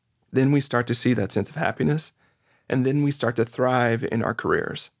satisfaction. Then we start to see that sense of happiness. And then we start to thrive in our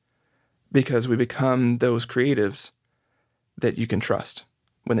careers because we become those creatives that you can trust.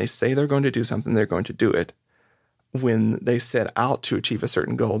 When they say they're going to do something, they're going to do it. When they set out to achieve a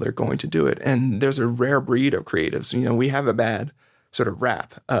certain goal, they're going to do it. And there's a rare breed of creatives. You know, we have a bad sort of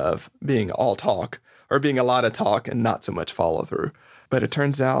rap of being all talk or being a lot of talk and not so much follow through. But it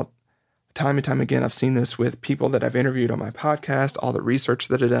turns out time and time again, I've seen this with people that I've interviewed on my podcast, all the research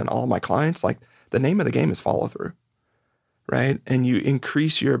that I've done, all my clients, like the name of the game is follow through, right? And you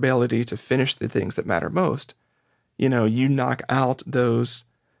increase your ability to finish the things that matter most. You know, you knock out those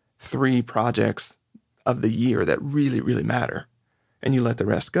 3 projects of the year that really, really matter, and you let the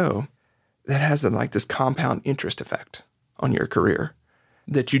rest go. That has like this compound interest effect on your career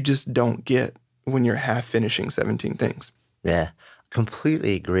that you just don't get when you're half finishing 17 things. Yeah,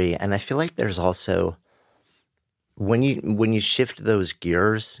 completely agree. And I feel like there's also, when you shift those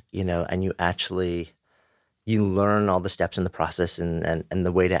gears, you know, and you learn all the steps in the process and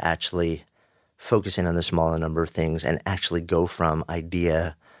the way to actually focus in on the smaller number of things and actually go from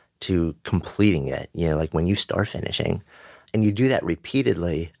idea to completing it, you know, like when you start finishing and you do that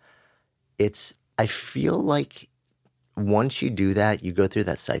repeatedly, I feel like once you do that, you go through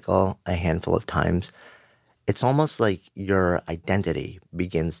that cycle a handful of times, it's almost like your identity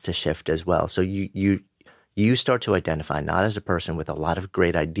begins to shift as well. So you start to identify not as a person with a lot of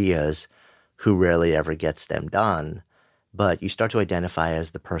great ideas who rarely ever gets them done, but you start to identify as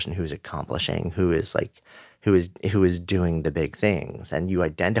the person who's accomplishing, who is doing the big things, and you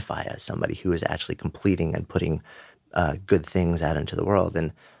identify as somebody who is actually completing and putting good things out into the world.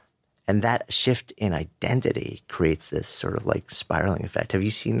 And that shift in identity creates this sort of like spiraling effect. Have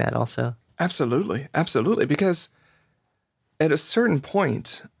you seen that also? Absolutely. Absolutely. Because at a certain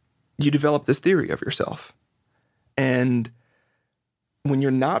point, you develop this theory of yourself. And when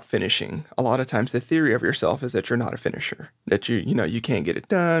you're not finishing, a lot of times the theory of yourself is that you're not a finisher, that you can't get it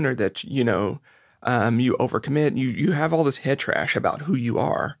done, or that, you overcommit. You have all this head trash about who you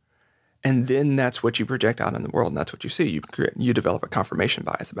are. And then that's what you project out in the world, and that's what you see. You develop a confirmation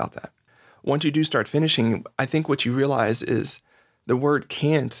bias about that. Once you do start finishing, I think what you realize is the word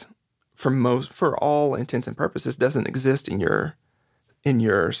can't, for all intents and purposes, doesn't exist in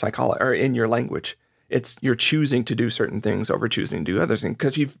your psychology or in your language. It's you're choosing to do certain things over choosing to do other things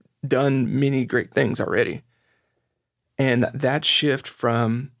because you've done many great things already. And that shift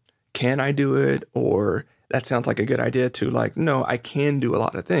from can I do it, or that sounds like a good idea, to like, no, I can do a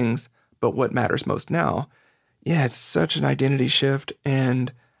lot of things, but what matters most now? Yeah, it's such an identity shift.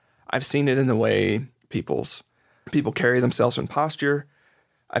 And I've seen it in the way people carry themselves in posture.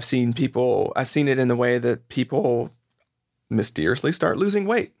 I've seen it in the way that people mysteriously start losing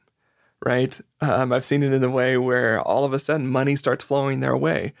weight, right? I've seen it in the way where all of a sudden money starts flowing their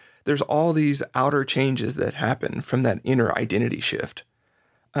way. There's all these outer changes that happen from that inner identity shift.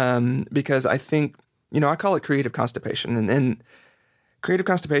 Because I think, I call it creative constipation. And then creative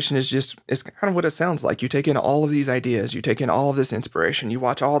constipation it's kind of what it sounds like. You take in all of these ideas, you take in all of this inspiration, you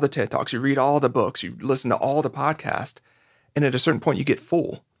watch all the TED Talks, you read all the books, you listen to all the podcasts, and at a certain point you get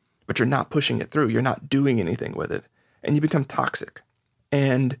full, but you're not pushing it through. You're not doing anything with it, and you become toxic.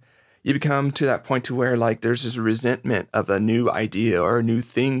 And you become to that point to where like there's this resentment of a new idea or a new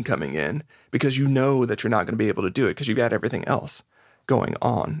thing coming in because you know that you're not going to be able to do it because you've got everything else going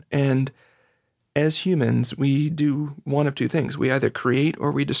on. And as humans, we do one of two things. We either create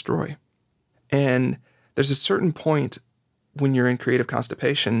or we destroy. And there's a certain point when you're in creative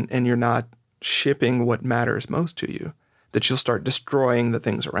constipation and you're not shipping what matters most to you, that you'll start destroying the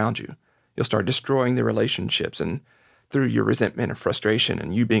things around you. You'll start destroying the relationships and through your resentment and frustration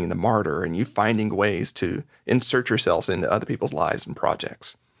and you being the martyr and you finding ways to insert yourselves into other people's lives and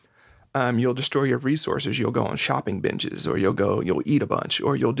projects. You'll destroy your resources. You'll go on shopping binges, or you'll eat a bunch,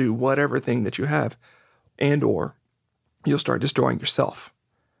 or you'll do whatever thing that you have, or you'll start destroying yourself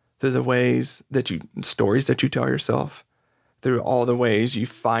through the ways stories that you tell yourself, through all the ways you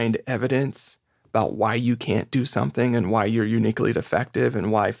find evidence about why you can't do something and why you're uniquely defective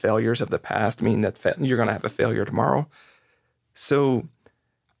and why failures of the past mean that you're going to have a failure tomorrow. So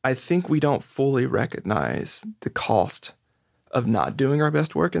I think we don't fully recognize the cost of not doing our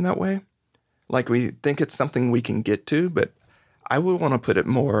best work in that way. Like, we think it's something we can get to, but I would want to put it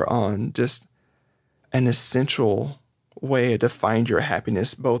more on just an essential way to find your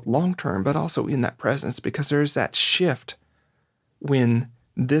happiness, both long-term, but also in that presence, because there's that shift when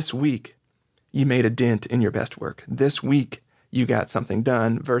this week you made a dent in your best work. This week you got something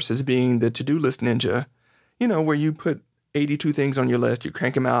done versus being the to-do list ninja, where you put 82 things on your list, you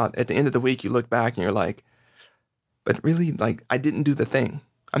crank them out. At the end of the week, you look back and you're like, but really, I didn't do the thing.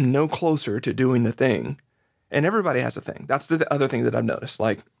 I'm no closer to doing the thing. And everybody has a thing. That's the other thing that I've noticed.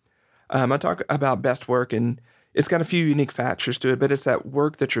 I talk about best work, and it's got a few unique factors to it, but it's that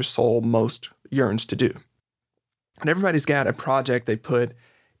work that your soul most yearns to do. And everybody's got a project they put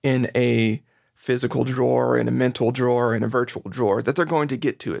in a physical drawer, in a mental drawer, in a virtual drawer that they're going to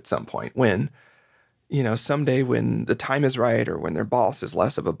get to at some point when, someday when the time is right, or when their boss is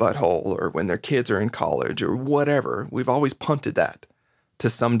less of a butthole, or when their kids are in college, or whatever. We've always punted that to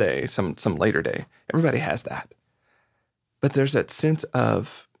someday, some later day. Everybody has that. But there's that sense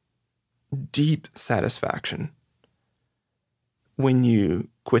of deep satisfaction when you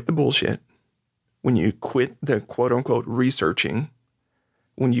quit the bullshit, when you quit the quote unquote researching,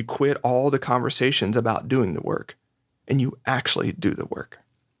 when you quit all the conversations about doing the work and you actually do the work.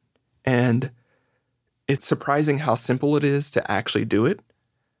 And it's surprising how simple it is to actually do it,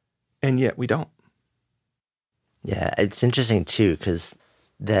 and yet we don't. Yeah, it's interesting too, because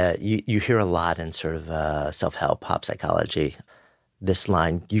you hear a lot in sort of self-help, pop psychology, this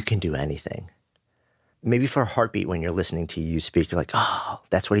line, you can do anything. Maybe for a heartbeat, when you're listening to you speak, you're like, oh,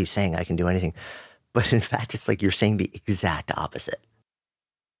 that's what he's saying, I can do anything. But in fact, it's like you're saying the exact opposite.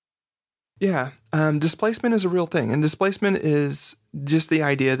 Yeah, displacement is a real thing. And displacement is just the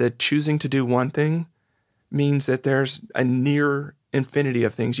idea that choosing to do one thing means that there's a near infinity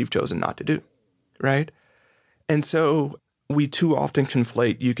of things you've chosen not to do, right? And so we too often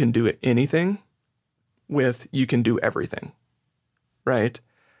conflate you can do anything with you can do everything, right?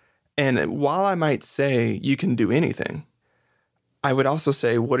 And while I might say you can do anything, I would also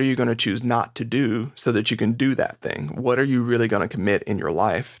say, what are you going to choose not to do so that you can do that thing? What are you really going to commit in your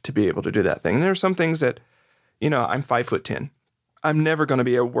life to be able to do that thing? And there are some things that, I'm 5'10". I'm never going to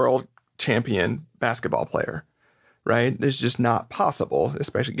be a world champion basketball player, right? It's just not possible,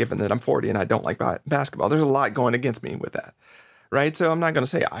 especially given that I'm 40 and I don't like basketball. There's a lot going against me with that, right? So I'm not going to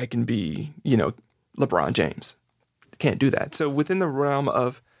say I can be, LeBron James. Can't do that. So within the realm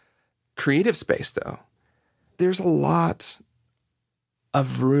of creative space, though, there's a lot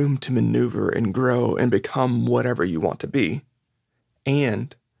of room to maneuver and grow and become whatever you want to be.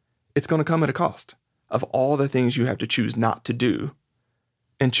 And it's going to come at a cost of all the things you have to choose not to do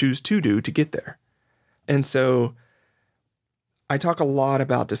and choose to do to get there. And so I talk a lot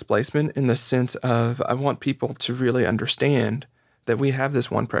about displacement in the sense of I want people to really understand that we have this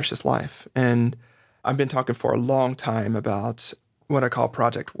one precious life. And I've been talking for a long time about what I call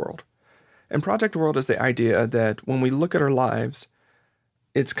Project World. And Project World is the idea that when we look at our lives,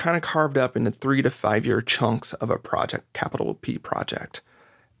 it's kind of carved up into 3 to 5 year chunks of a project, capital P project,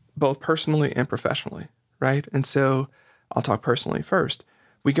 both personally and professionally, right? And so I'll talk personally first.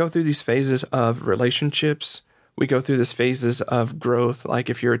 We go through these phases of relationships. We go through these phases of growth. Like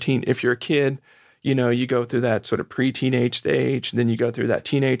if you're a kid, you go through that sort of pre-teenage stage, then you go through that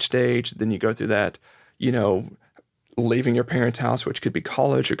teenage stage, then you go through that, leaving your parents' house, which could be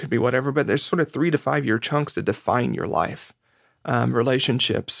college or could be whatever, but there's sort of 3 to 5 year chunks that define your life.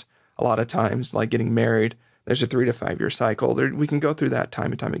 Relationships, a lot of times, like getting married, there's a 3 to 5 year cycle. We can go through that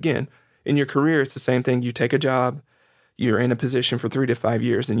time and time again. In your career, it's the same thing. You take a job, you're in a position for 3 to 5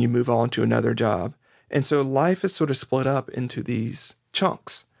 years, then you move on to another job. And so life is sort of split up into these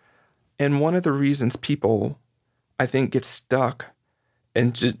chunks. And one of the reasons people, I think, get stuck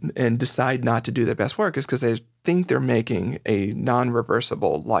and decide not to do their best work is because they think they're making a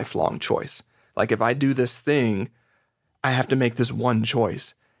non-reversible lifelong choice. Like if I do this thing, I have to make this one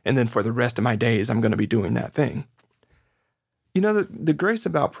choice. And then for the rest of my days, I'm going to be doing that thing. The grace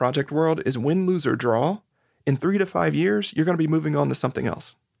about Project World is win, lose, or draw, in 3 to 5 years, you're going to be moving on to something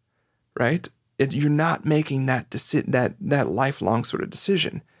else, right? You're not making that lifelong sort of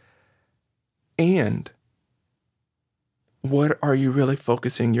decision. And what are you really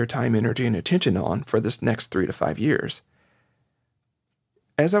focusing your time, energy, and attention on for this next 3 to 5 years?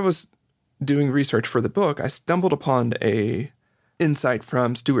 As I was doing research for the book, I stumbled upon a insight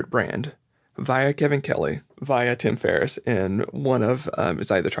from Stewart Brand via Kevin Kelly, via Tim Ferriss, in one of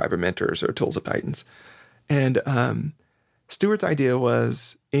his either Tribe of Mentors or Tools of Titans. And Stewart's idea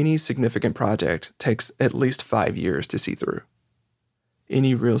was any significant project takes at least 5 years to see through.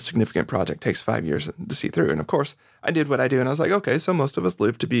 Any real significant project takes 5 years to see through. And of course, I did what I do, and I was like, okay, so most of us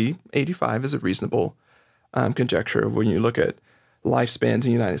live to be 85 is a reasonable conjecture when you look at lifespans in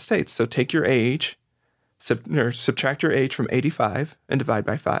the United States. So take your age, subtract your age from 85 and divide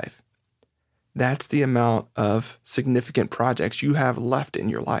by 5. That's the amount of significant projects you have left in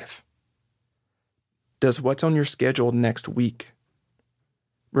your life. Does what's on your schedule next week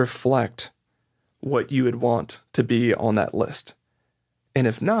reflect what you would want to be on that list? And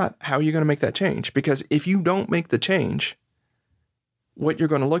if not, how are you going to make that change? Because if you don't make the change, what you're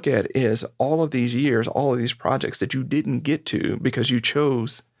going to look at is all of these years, all of these projects that you didn't get to because you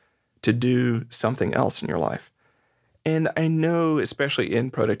chose to do something else in your life. And I know, especially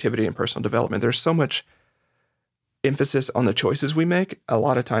in productivity and personal development, there's so much emphasis on the choices we make, a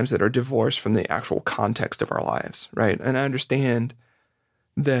lot of times that are divorced from the actual context of our lives, right? And I understand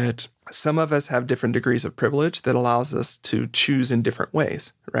that some of us have different degrees of privilege that allows us to choose in different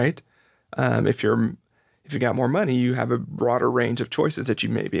ways, right? If you got more money, you have a broader range of choices that you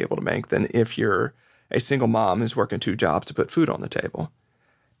may be able to make than if you're a single mom who's working 2 jobs to put food on the table.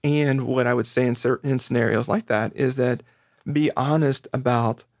 And what I would say in certain scenarios like that is that be honest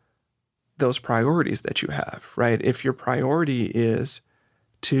about those priorities that you have, right? If your priority is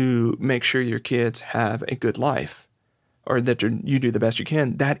to make sure your kids have a good life, or that you do the best you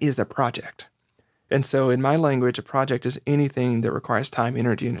can, that is a project. And so in my language, a project is anything that requires time,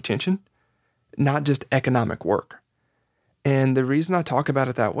 energy, and attention, not just economic work. And the reason I talk about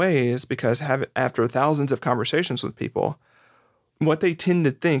it that way is because after thousands of conversations with people, what they tend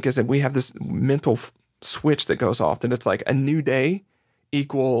to think is that we have this mental switch that goes off, that it's like a new day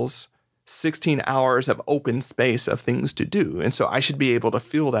equals 16 hours of open space of things to do. And so I should be able to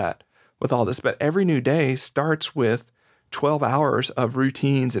feel that with all this. But every new day starts with 12 hours of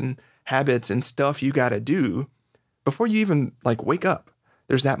routines and habits and stuff you got to do before you even wake up.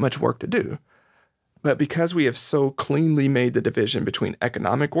 There's that much work to do. But because we have so cleanly made the division between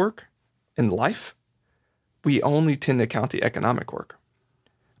economic work and life, we only tend to count the economic work.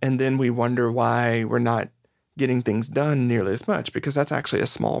 And then we wonder why we're not getting things done nearly as much, because that's actually a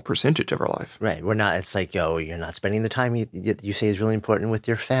small percentage of our life. Right. We're not, it's like, you're not spending the time you say is really important with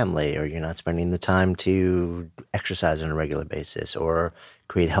your family, or you're not spending the time to exercise on a regular basis, or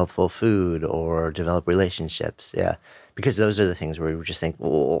create healthful food, or develop relationships. Yeah. Because those are the things where we just think,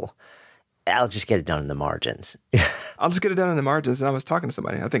 well, I'll just get it done in the margins. I'll just get it done in the margins. And I was talking to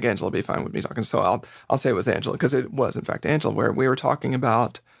somebody. I think Angela will be fine with me talking. So I'll say it was Angela, because it was, in fact, Angela, where we were talking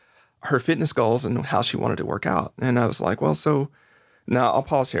about her fitness goals and how she wanted to work out. And I was like, well, so now I'll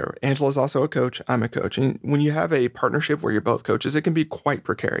pause here. Angela's also a coach. I'm a coach. And when you have a partnership where you're both coaches, it can be quite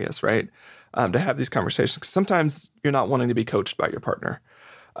precarious, right? To have these conversations. Because sometimes you're not wanting to be coached by your partner.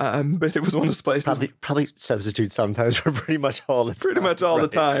 But it was one of those places. Probably substitute sometimes for pretty much all the time. Pretty much all the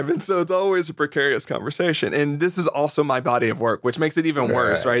time. And so it's always a precarious conversation. And this is also my body of work, which makes it even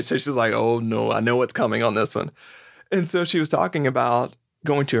worse, right? So she's like, oh no, I know what's coming on this one. And so she was talking about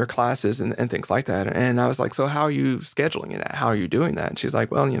going to her classes and things like that. And I was like, so how are you scheduling it? How are you doing that? And she's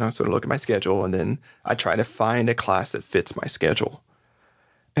like, well, I sort of look at my schedule, and then I try to find a class that fits my schedule.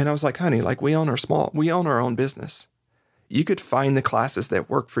 And I was like, honey, we own our own business. You could find the classes that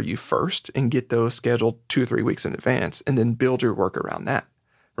work for you first and get those scheduled 2 or 3 weeks in advance, and then build your work around that,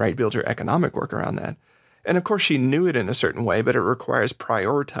 right? Build your economic work around that. And of course, she knew it in a certain way, but it requires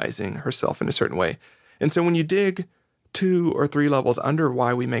prioritizing herself in a certain way. And so when you dig 2 or 3 levels under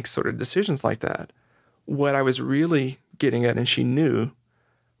why we make sort of decisions like that, what I was really getting at, and she knew,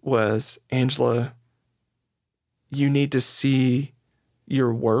 was, Angela, you need to see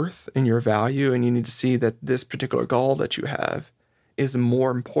your worth and your value, and you need to see that this particular goal that you have is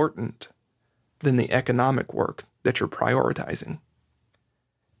more important than the economic work that you're prioritizing.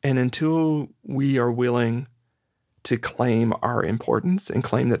 And until we are willing to claim our importance and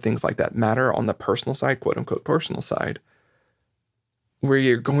claim that things like that matter on the personal side, quote unquote personal side, where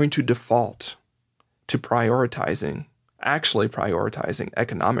you're going to default to actually prioritizing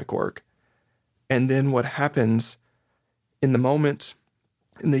economic work. And then what happens in the moment,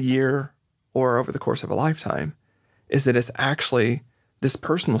 in the year, or over the course of a lifetime, is that it's actually this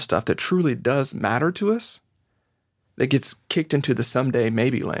personal stuff that truly does matter to us that gets kicked into the someday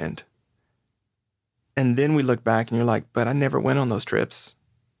maybe land. And then we look back and you're like, but I never went on those trips.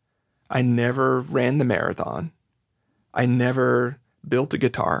 I never ran the marathon. I never built a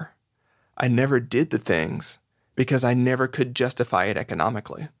guitar. I never did the things because I never could justify it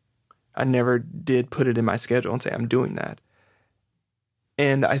economically. I never did put it in my schedule and say, I'm doing that.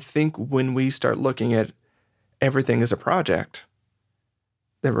 And I think when we start looking at everything as a project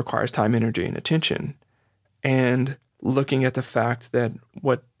that requires time, energy, and attention, and looking at the fact that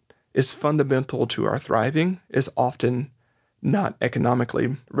what is fundamental to our thriving is often not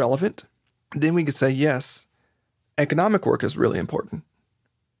economically relevant, then we could say, yes, economic work is really important.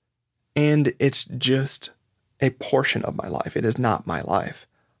 And it's just a portion of my life. It is not my life.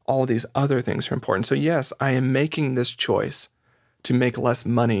 All these other things are important. So yes, I am making this choice to make less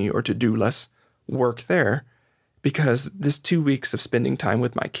money or to do less work there because this 2 weeks of spending time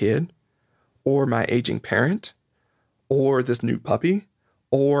with my kid or my aging parent or this new puppy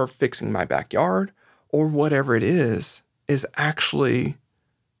or fixing my backyard or whatever it is actually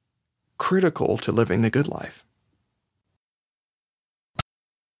critical to living the good life.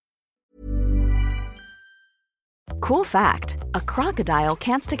 Cool fact, a crocodile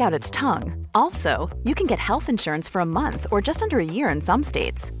can't stick out its tongue. Also, you can get health insurance for a month or just under a year in some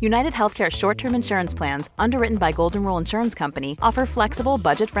states. United Healthcare short-term insurance plans, underwritten by Golden Rule Insurance Company, offer flexible,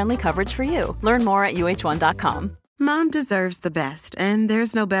 budget-friendly coverage for you. Learn more at uh1.com. Mom deserves the best, and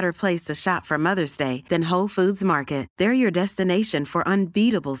there's no better place to shop for Mother's Day than Whole Foods Market. They're your destination for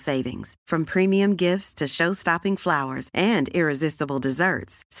unbeatable savings, from premium gifts to show-stopping flowers and irresistible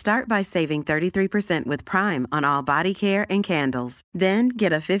desserts. Start by saving 33% with Prime on all body care and candles. Then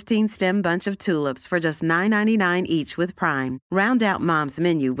get a 15-stem bunch of tulips for just $9.99 each with Prime. Round out Mom's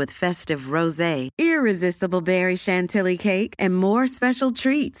menu with festive rosé, irresistible berry chantilly cake, and more special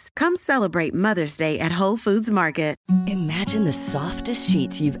treats. Come celebrate Mother's Day at Whole Foods Market. Imagine the softest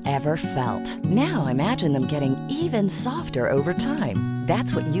sheets you've ever felt. Now imagine them getting even softer over time.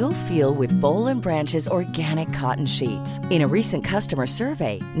 That's what you'll feel with Boll & Branch's organic cotton sheets. In a recent customer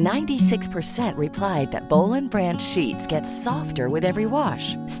survey, 96% replied that Boll & Branch sheets get softer with every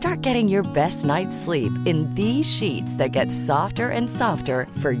wash. Start getting your best night's sleep in these sheets that get softer and softer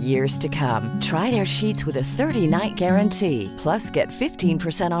for years to come. Try their sheets with a 30-night guarantee. Plus, get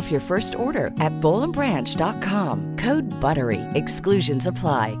 15% off your first order at bollandbranch.com. Code BUTTERY. Exclusions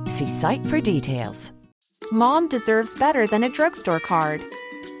apply. See site for details. Mom deserves better than a drugstore card.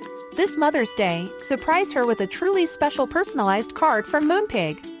 This Mother's Day, surprise her with a truly special personalized card from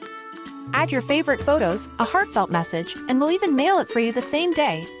Moonpig. Add your favorite photos, a heartfelt message, and we'll even mail it for you the same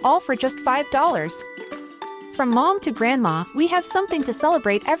day, all for just $5. From mom to grandma, we have something to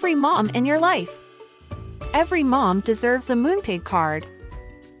celebrate every mom in your life. Every mom deserves a Moonpig card.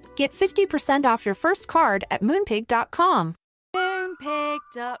 Get 50% off your first card at moonpig.com.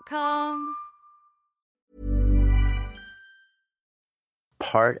 Moonpig.com.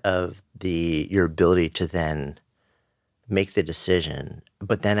 Part of your ability to then make the decision,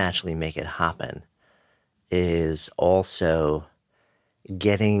 but then actually make it happen, is also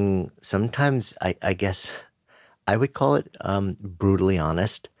getting, sometimes I guess I would call it brutally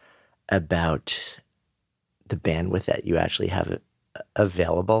honest about the bandwidth that you actually have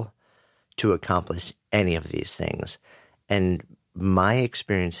available to accomplish any of these things. And my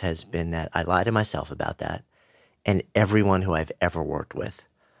experience has been that I lie to myself about that. And everyone who I've ever worked with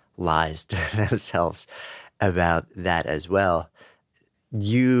lies to themselves about that as well.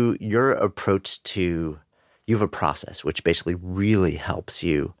 Your approach to, you have a process which basically really helps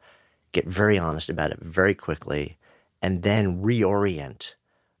you get very honest about it very quickly and then reorient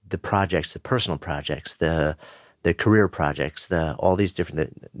the projects, the personal projects, the career projects, all these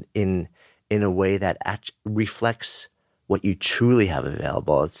different, in a way that reflects what you truly have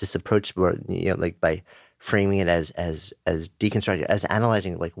available. It's this approach where, like by framing it as deconstructing, as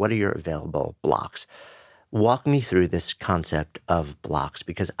analyzing, like, what are your available blocks? Walk me through this concept of blocks,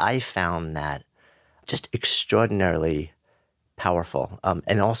 because I found that just extraordinarily powerful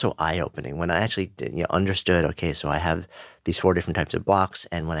and also eye-opening when I actually understood, okay, so I have these 4 different types of blocks,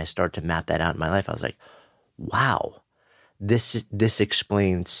 and when I start to map that out in my life, I was like, wow, this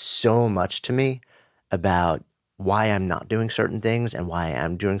explains so much to me about why I'm not doing certain things and why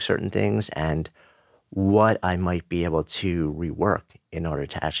I'm doing certain things, and what I might be able to rework in order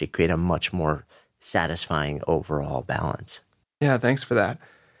to actually create a much more satisfying overall balance. Yeah, thanks for that.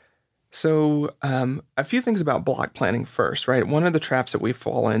 So a few things about block planning first, right? One of the traps that we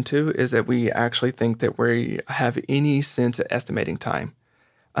fall into is that we actually think that we have any sense of estimating time,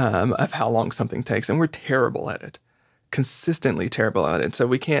 of how long something takes, and we're terrible at it. consistently terrible at it. So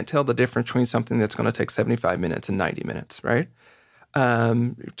we can't tell the difference between something that's going to take 75 minutes and 90 minutes, right?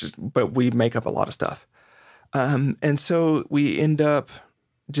 But we make up a lot of stuff. And so we end up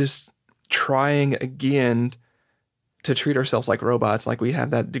just trying again to treat ourselves like robots, like we have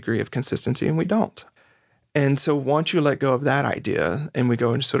that degree of consistency, and we don't. And so once you let go of that idea and we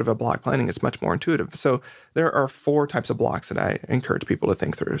go into sort of a block planning, it's much more intuitive. So there are 4 types of blocks that I encourage people to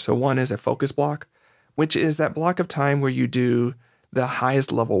think through. So one is a focus block, which is that block of time where you do the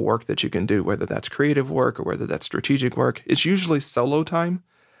highest level work that you can do, whether that's creative work or whether that's strategic work. It's usually solo time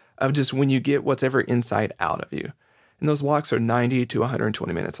of just when you get what's ever inside out of you. And those blocks are 90 to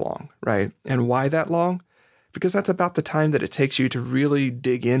 120 minutes long, right? And why that long? Because that's about the time that it takes you to really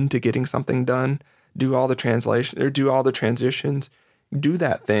dig into getting something done, do all the translation or do all the transitions, do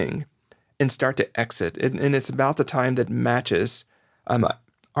that thing and start to exit. And it's about the time that matches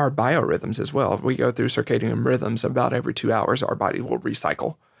our biorhythms as well. If we go through circadian rhythms, about every 2 hours, our body will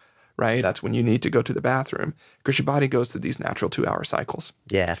recycle, right? That's when you need to go to the bathroom because your body goes through these natural 2-hour cycles.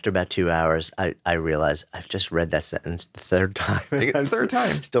 Yeah, after about 2 hours, I realize I've just read that sentence the third time. Third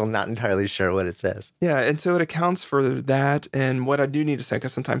time. Still not entirely sure what it says. Yeah, and so it accounts for that. And what I do need to say,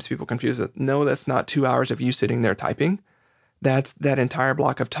 because sometimes people confuse it, no, that's not 2 hours of you sitting there typing. That's that entire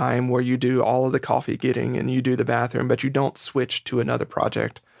block of time where you do all of the coffee getting and you do the bathroom, but you don't switch to another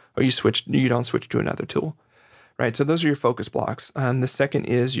project or you don't switch to another tool, right? So those are your focus blocks. The second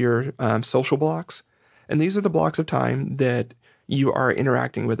is your social blocks. And these are the blocks of time that you are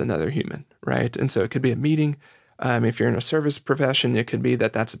interacting with another human, right? And so it could be a meeting. If you're in a service profession, it could be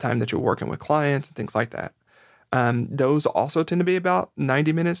that that's the time that you're working with clients and things like that. Those also tend to be about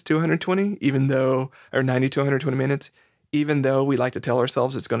 90 minutes to 120, or 90 to 120 minutes, even though we like to tell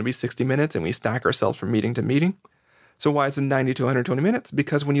ourselves it's going to be 60 minutes and we stack ourselves from meeting to meeting. So why is it 90 to 120 minutes?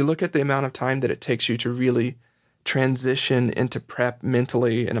 Because when you look at the amount of time that it takes you to really transition into prep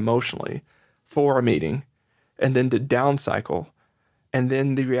mentally and emotionally for a meeting and then to down cycle, and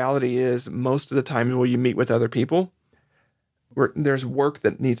then the reality is most of the times where you meet with other people, there's work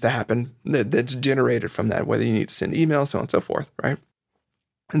that needs to happen that's generated from that, whether you need to send emails, so on and so forth, right?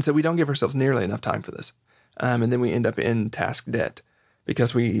 And so we don't give ourselves nearly enough time for this. And then we end up in task debt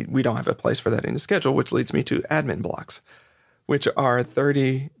because we don't have a place for that in the schedule, which leads me to admin blocks, which are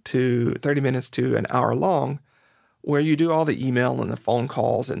 30 minutes to an hour long, where you do all the email and the phone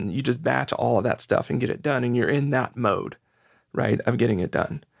calls and you just batch all of that stuff and get it done. And you're in that mode, right, of getting it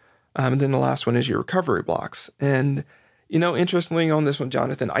done. And then the last one is your recovery blocks. And, interestingly on this one,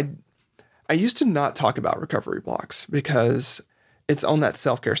 Jonathan, I used to not talk about recovery blocks because it's on that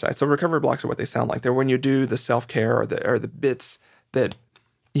self-care side. So recovery blocks are what they sound like. They're when you do the self-care or the bits that,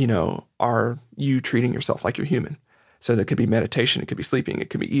 are you treating yourself like you're human. So that could be meditation, it could be sleeping, it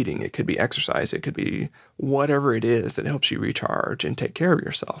could be eating, it could be exercise, it could be whatever it is that helps you recharge and take care of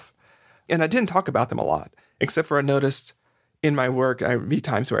yourself. And I didn't talk about them a lot, except for I noticed in my work, I'd be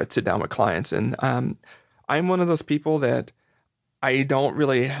times where I'd sit down with clients. And I'm one of those people that I don't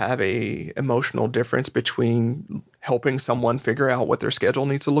really have a emotional difference between helping someone figure out what their schedule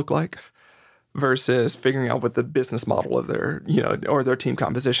needs to look like versus figuring out what the business model of their, or their team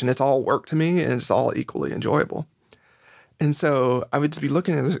composition. It's all work to me and it's all equally enjoyable. And so I would just be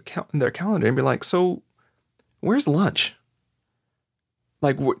looking at their calendar and be like, so where's lunch?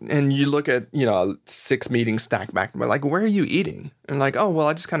 Like, and you look at, 6 meetings stacked back, but like, where are you eating? And like, oh, well,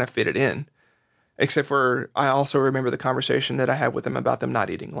 I just kind of fit it in. Except for, I also remember the conversation that I had with them about them not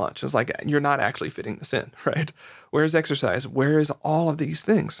eating lunch. It's like, you're not actually fitting this in, right? Where's exercise? Where is all of these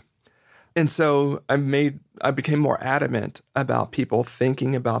things? And so I became more adamant about people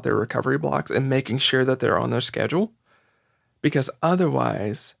thinking about their recovery blocks and making sure that they're on their schedule, because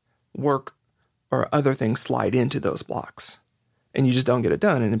otherwise work or other things slide into those blocks and you just don't get it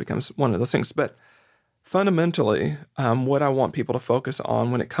done. And it becomes one of those things. But fundamentally, what I want people to focus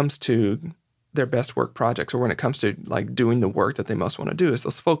on when it comes to their best work projects or when it comes to like doing the work that they most want to do is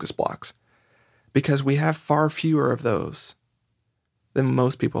those focus blocks, because we have far fewer of those than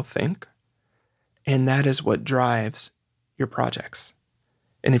most people think. And that is what drives your projects.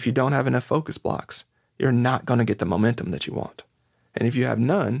 And if you don't have enough focus blocks, you're not going to get the momentum that you want. And if you have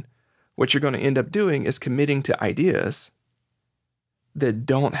none, what you're going to end up doing is committing to ideas that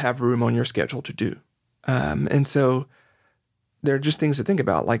don't have room on your schedule to do. And so there are just things to think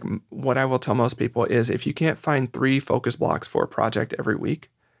about. Like what I will tell most people is if you can't find 3 focus blocks for a project every week,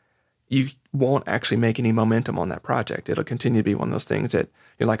 you won't actually make any momentum on that project. It'll continue to be one of those things that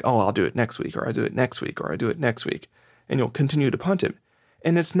you're like, oh, I'll do it next week, or I do it next week, or I do it next week. And you'll continue to punt it.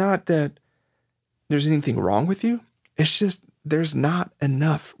 And it's not that there's anything wrong with you. It's just there's not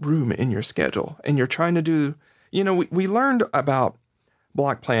enough room in your schedule. And you're trying to do, You know, we learned about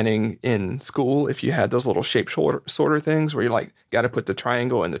block planning in school if you had those little shape sorter things where you like got to put the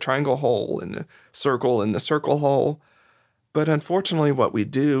triangle in the triangle hole and the circle in the circle hole. But unfortunately, what we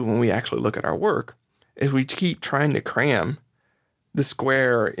do when we actually look at our work is we keep trying to cram the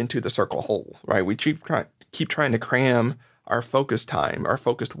square into the circle hole, right? We keep trying to cram our focus time, our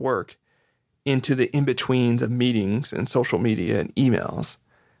focused work into the in-betweens of meetings and social media and emails.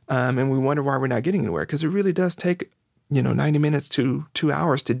 And we wonder why we're not getting anywhere, because it really does take 90 minutes to 2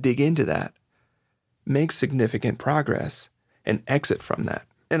 hours to dig into that, make significant progress, and exit from that.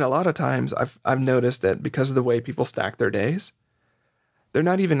 And a lot of times I've noticed that because of the way people stack their days, they're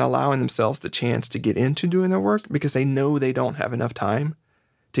not even allowing themselves the chance to get into doing their work because they know they don't have enough time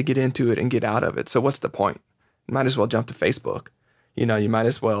to get into it and get out of it. So what's the point? You might as well jump to Facebook. You might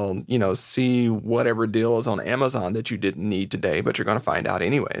as well, see whatever deal is on Amazon that you didn't need today, but you're going to find out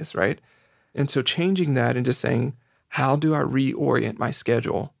anyways, right? And so changing that into saying, how do I reorient my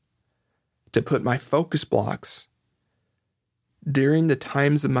schedule to put my focus blocks during the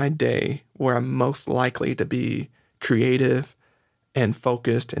times of my day where I'm most likely to be creative and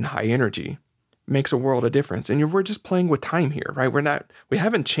focused and high energy makes a world of difference. And we're just playing with time here, right? We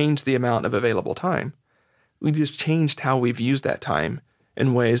haven't changed the amount of available time. We just changed how we've used that time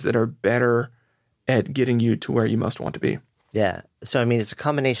in ways that are better at getting you to where you most want to be. Yeah. So, it's a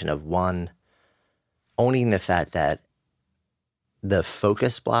combination of one, owning the fact that the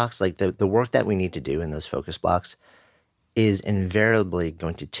focus blocks, like the work that we need to do in those focus blocks is invariably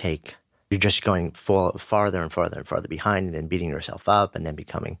going to take, you're just going farther and farther and farther behind and then beating yourself up and then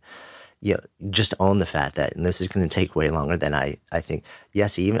becoming, just own the fact that, and this is going to take way longer than I think.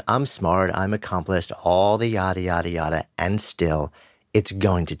 Yes, even I'm smart, I'm accomplished, all the yada, yada, yada, and still it's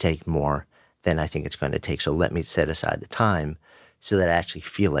going to take more than I think it's going to take. So let me set aside the time so that I actually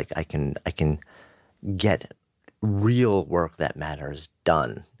feel like I can get real work that matters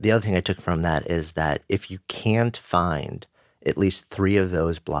done. The other thing I took from that is that if you can't find at least 3 of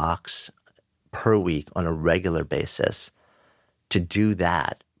those blocks per week on a regular basis to do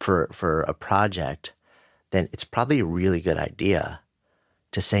that for a project, then it's probably a really good idea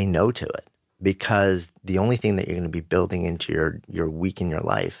to say no to it, because the only thing that you're going to be building into your week in your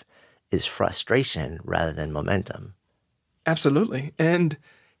life is frustration rather than momentum. Absolutely. And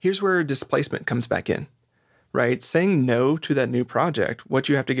here's where displacement comes back in, right? Saying no to that new project, what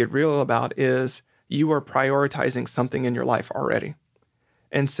you have to get real about is you are prioritizing something in your life already.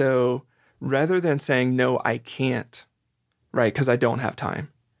 And so rather than saying, no, I can't, right, because I don't have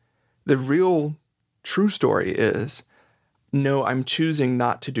time, the real true story is, no, I'm choosing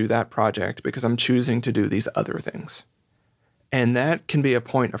not to do that project because I'm choosing to do these other things. And that can be a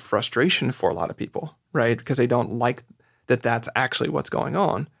point of frustration for a lot of people, right? Because they don't like that that's actually what's going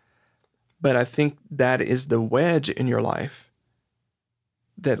on. But I think that is the wedge in your life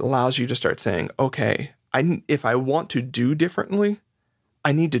that allows you to start saying, okay, if I want to do differently,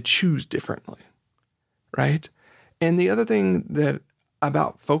 I need to choose differently, right? And the other thing that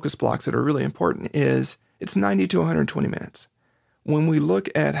about focus blocks that are really important is it's 90 to 120 minutes. When we look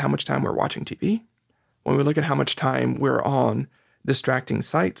at how much time we're watching TV, when we look at how much time we're on distracting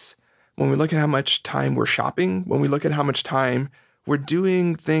sites, when we look at how much time we're shopping, when we look at how much time we're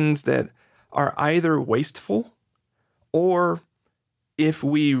doing things that are either wasteful, or if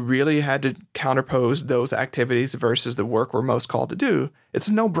we really had to counterpose those activities versus the work we're most called to do, it's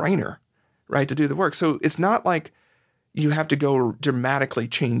a no-brainer, right, to do the work. So it's not like you have to go dramatically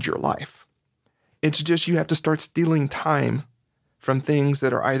change your life. It's just you have to start stealing time from things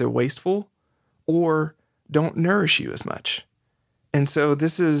that are either wasteful or don't nourish you as much. And so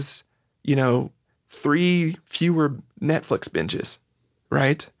this is, 3 fewer Netflix binges,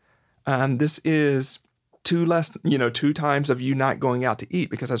 right? This is 2 less, 2 times of you not going out to eat,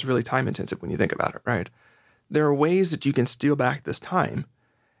 because that's really time intensive when you think about it, right? There are ways that you can steal back this time.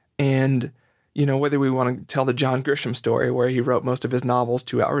 And, whether we want to tell the John Grisham story where he wrote most of his novels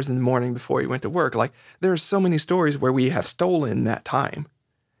 2 hours in the morning before he went to work, like there are so many stories where we have stolen that time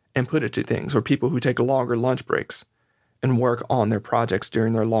and put it to things, or people who take longer lunch breaks and work on their projects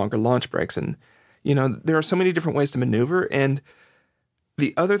during their longer lunch breaks. And, there are so many different ways to maneuver. And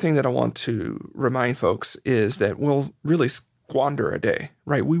the other thing that I want to remind folks is that we'll really squander a day,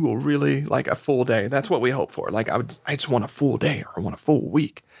 right? We will really like a full day. That's what we hope for. Like I just want a full day, or I want a full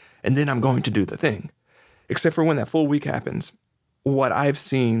week, and then I'm going to do the thing. Except for when that full week happens, what I've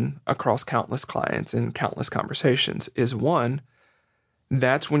seen across countless clients and countless conversations is, one,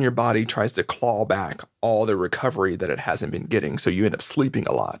 that's when your body tries to claw back all the recovery that it hasn't been getting. So you end up sleeping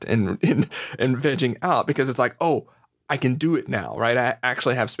a lot and vegging out because it's like, oh, I can do it now, right? I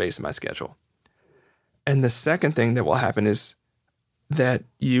actually have space in my schedule. And the second thing that will happen is that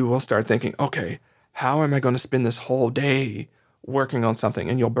you will start thinking, okay, how am I going to spend this whole day working on something?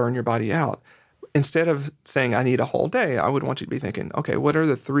 And you'll burn your body out. Instead of saying, I need a whole day, I would want you to be thinking, okay, what are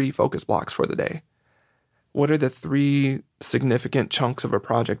the 3 focus blocks for the day? What are the 3 significant chunks of a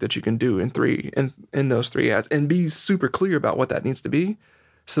project that you can do in those 3 ads? And be super clear about what that needs to be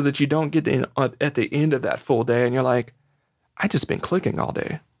so that you don't get in at the end of that full day and you're like, I just been clicking all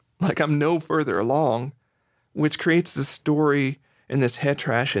day. Like I'm no further along, which creates this story and this head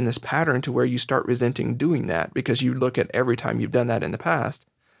trash and this pattern to where you start resenting doing that because you look at every time you've done that in the past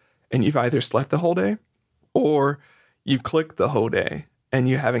and you've either slept the whole day or you clicked the whole day and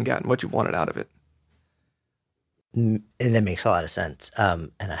you haven't gotten what you wanted out of it. And that makes a lot of sense.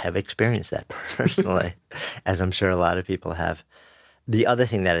 And I have experienced that personally, as I'm sure a lot of people have. The other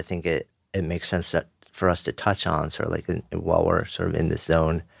thing that I think it makes sense for us to touch on, sort of like while we're sort of in this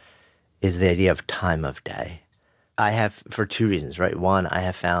zone, is the idea of time of day. I have, for 2 reasons, right? One, I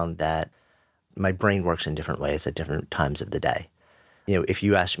have found that my brain works in different ways at different times of the day. You know, if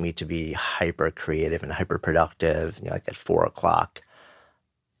you ask me to be hyper creative and hyper productive, you know, like at 4 o'clock,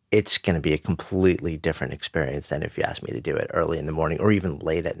 it's going to be a completely different experience than if you ask me to do it early in the morning or even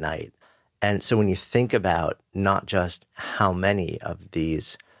late at night. And so when you think about not just how many of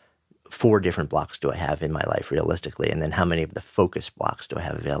these 4 different blocks do I have in my life realistically, and then how many of the focus blocks do I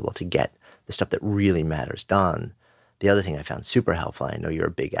have available to get the stuff that really matters done, the other thing I found super helpful, I know you're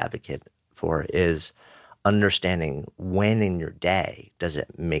a big advocate for, is understanding when in your day does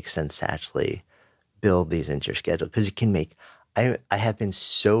it make sense to actually build these into your schedule. Because it can make, I have been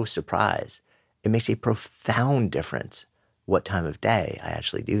so surprised, it makes a profound difference what time of day I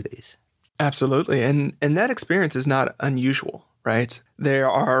actually do these. Absolutely. And that experience is not unusual, right? There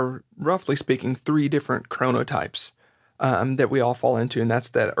are, roughly speaking, 3 different chronotypes that we all fall into. And that's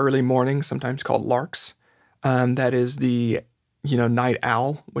that early morning, sometimes called larks. That is the, night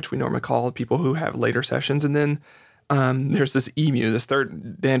owl, which we normally call people who have later sessions. And then there's this emu,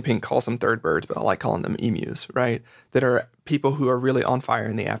 Dan Pink calls them third birds, but I like calling them emus, right? That are people who are really on fire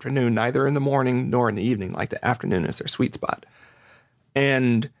in the afternoon, neither in the morning nor in the evening. Like the afternoon is their sweet spot.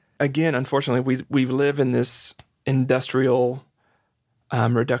 And again, unfortunately, we live in this industrial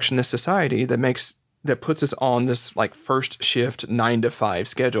reductionist society that puts us on this like first shift 9 to 5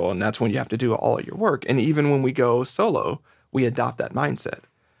 schedule. And that's when you have to do all of your work. And even when we go solo, we adopt that mindset,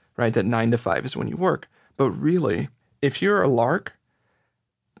 right? That 9 to 5 is when you work. But really, if you're a lark,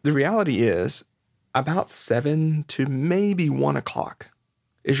 the reality is about 7 to maybe 1 o'clock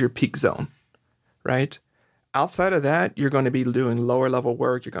is your peak zone, right? Outside of that, you're going to be doing lower level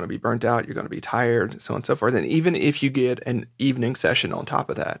work. You're going to be burnt out. You're going to be tired, so on and so forth. And even if you get an evening session on top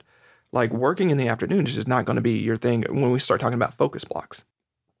of that, like working in the afternoon is just not going to be your thing when we start talking about focus blocks.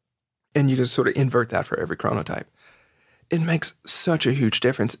 And you just sort of invert that for every chronotype. It makes such a huge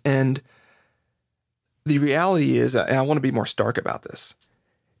difference. And the reality is, and I want to be more stark about this,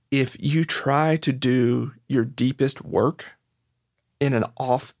 if you try to do your deepest work in an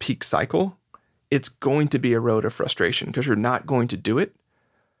off-peak cycle, it's going to be a road of frustration because you're not going to do it,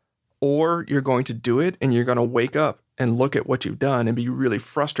 or you're going to do it and you're going to wake up and look at what you've done and be really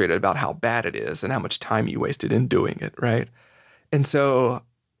frustrated about how bad it is and how much time you wasted in doing it, right? And so,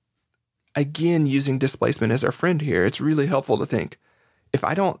 again, using displacement as our friend here, it's really helpful to think, if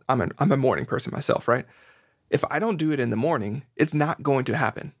I don't, I'm a morning person myself, right? If I don't do it in the morning, it's not going to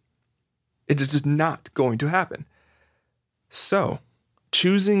happen. It is just not going to happen. So,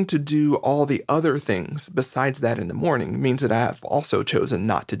 choosing to do all the other things besides that in the morning means that I have also chosen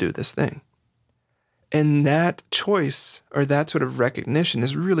not to do this thing. And that choice or that sort of recognition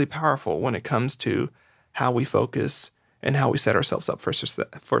is really powerful when it comes to how we focus and how we set ourselves up for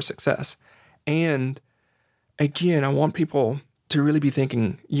success. And again, I want people to really be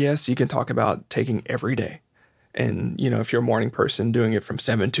thinking, yes, you can talk about taking every day. And, if you're a morning person, doing it from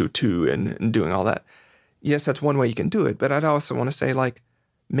 7 to 2 and doing all that. Yes, that's one way you can do it. But I'd also want to say, like,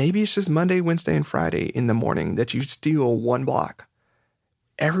 maybe it's just Monday, Wednesday, and Friday in the morning that you steal 1 block.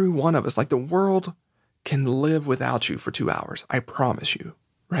 Every one of us, like the world can live without you for 2 hours. I promise you,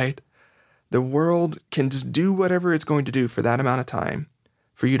 right? The world can just do whatever it's going to do for that amount of time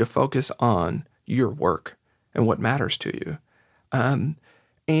for you to focus on your work and what matters to you.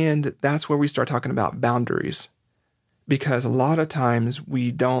 And that's where we start talking about boundaries, because a lot of times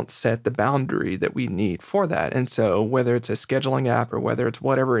we don't set the boundary that we need for that. And so whether it's a scheduling app or whether it's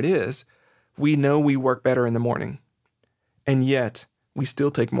whatever it is, we know we work better in the morning. And yet we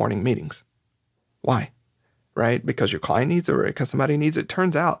still take morning meetings. Why? Right? Because your client needs it or because somebody needs it.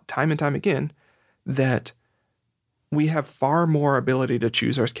 Turns out time and time again that we have far more ability to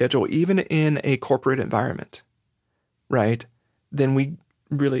choose our schedule, even in a corporate environment, right, than we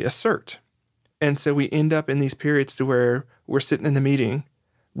really assert. And so we end up in these periods to where we're sitting in a meeting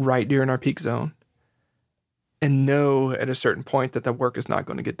right during our peak zone and know at a certain point that the work is not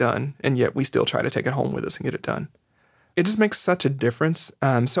going to get done. And yet we still try to take it home with us and get it done. It just makes such a difference.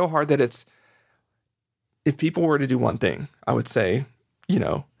 So hard that if people were to do one thing, I would say,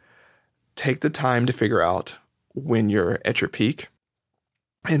 take the time to figure out when you're at your peak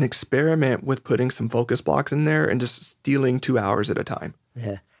and experiment with putting some focus blocks in there and just stealing 2 hours at a time.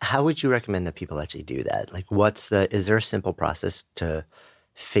 Yeah. How would you recommend that people actually do that? Like, is there a simple process to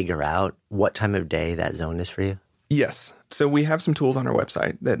figure out what time of day that zone is for you? Yes. So we have some tools on our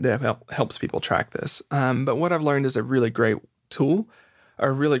website that helps people track this. But what I've learned is a really great tool,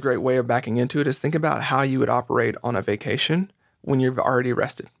 a really great way of backing into it is think about how you would operate on a vacation when you've already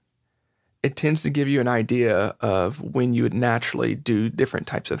rested. It tends to give you an idea of when you would naturally do different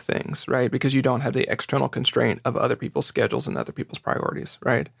types of things, right? Because you don't have the external constraint of other people's schedules and other people's priorities,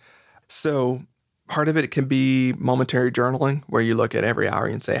 right? So part of it can be momentary journaling, where you look at every hour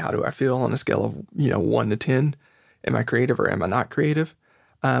and say, how do I feel on a scale of 1 to 10? Am I creative or am I not creative?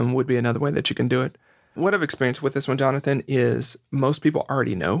 Would be another way that you can do it. What I've experienced with this one, Jonathan, is most people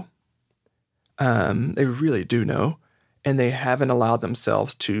already know. They really do know. And they haven't allowed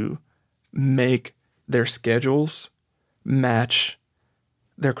themselves to make their schedules match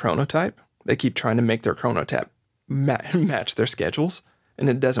their chronotype. They keep trying to make their chronotype match their schedules, and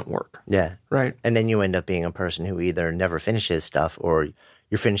it doesn't work. Yeah. Right. And then you end up being a person who either never finishes stuff or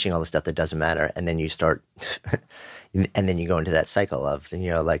you're finishing all the stuff that doesn't matter. And then you start, and then you go into that cycle of,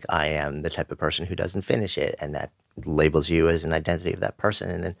 like, I am the type of person who doesn't finish it. And that labels you as an identity of that person.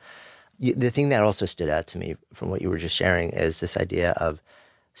 And then the thing that also stood out to me from what you were just sharing is this idea of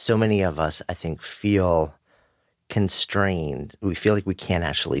so many of us, I think, feel constrained. We feel like we can't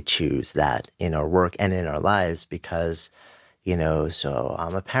actually choose that in our work and in our lives because, so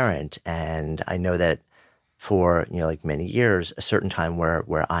I'm a parent and I know that for, like many years, a certain time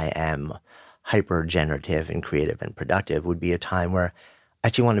where I am hyper generative and creative and productive would be a time where I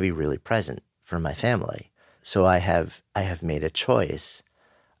actually want to be really present for my family. So I have made a choice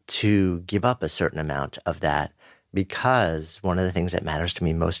to give up a certain amount of that because one of the things that matters to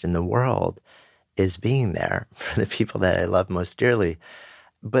me most in the world is being there for the people that I love most dearly.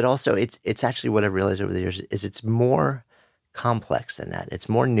 But also it's actually what I've realized over the years is it's more complex than that. It's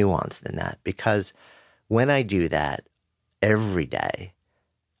more nuanced than that because when I do that every day,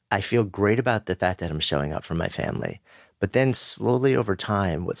 I feel great about the fact that I'm showing up for my family. But then slowly over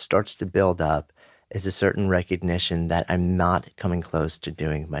time, what starts to build up is a certain recognition that I'm not coming close to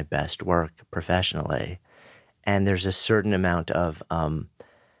doing my best work professionally. And there's a certain amount of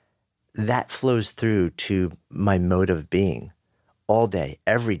that flows through to my mode of being all day,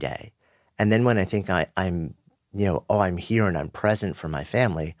 every day. And then when I think I'm here and I'm present for my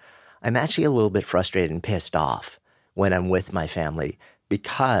family, I'm actually a little bit frustrated and pissed off when I'm with my family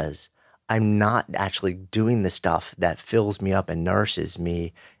because I'm not actually doing the stuff that fills me up and nourishes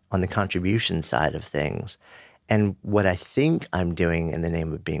me on the contribution side of things. And what I think I'm doing in the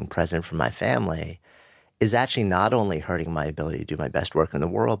name of being present for my family is actually not only hurting my ability to do my best work in the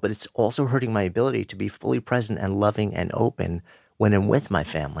world, but it's also hurting my ability to be fully present and loving and open when I'm with my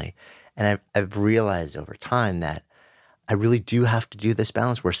family. And I've realized over time that I really do have to do this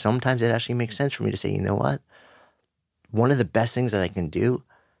balance where sometimes it actually makes sense for me to say, you know what? One of the best things that I can do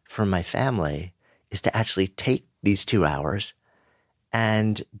for my family is to actually take these 2 hours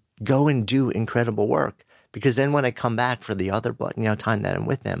and go and do incredible work. Because then when I come back for the other time that I'm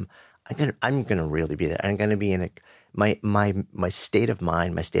with them, I'm gonna really be there. I'm gonna be in my state of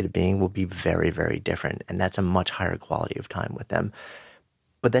mind, my state of being will be very, very different, and that's a much higher quality of time with them.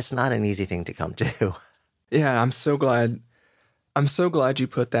 But that's not an easy thing to come to. Yeah, I'm so glad you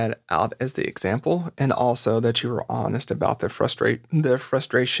put that out as the example, and also that you were honest about the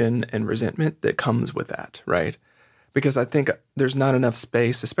frustration and resentment that comes with that, right? Because I think there's not enough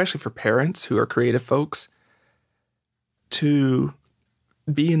space, especially for parents who are creative folks, to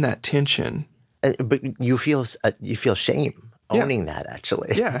be in that tension. But you feel shame owning that,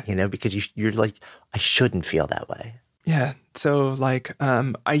 actually. Yeah. Because you're like, I shouldn't feel that way. Yeah. So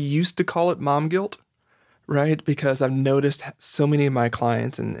I used to call it mom guilt, right? Because I've noticed so many of my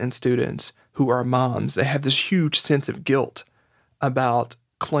clients and students who are moms, they have this huge sense of guilt about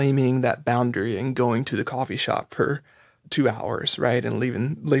claiming that boundary and going to the coffee shop for 2 hours, right? And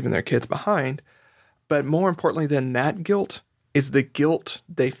leaving their kids behind. But more importantly than that guilt is the guilt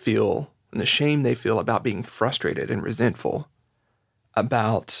they feel and the shame they feel about being frustrated and resentful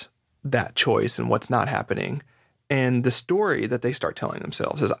about that choice and what's not happening. And the story that they start telling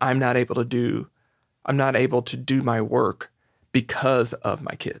themselves is, I'm not able to do my work because of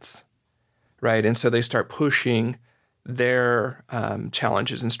my kids, right? And so they start pushing their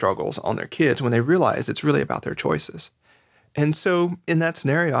challenges and struggles on their kids when they realize it's really about their choices. And so in that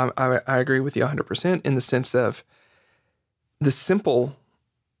scenario, I agree with you 100% in the sense of the simple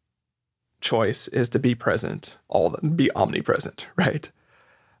choice is to be present, be omnipresent, right?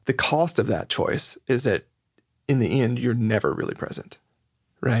 The cost of that choice is that in the end, you're never really present,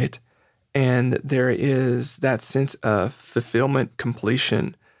 right? And there is that sense of fulfillment,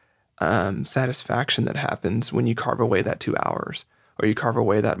 completion, satisfaction that happens when you carve away that 2 hours or you carve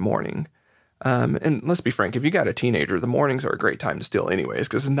away that morning. And let's be frank, if you got a teenager, the mornings are a great time to steal anyways,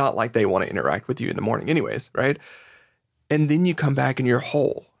 because it's not like they want to interact with you in the morning anyways, right? And then you come back and you're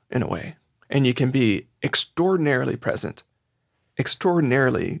whole in a way, and you can be extraordinarily present,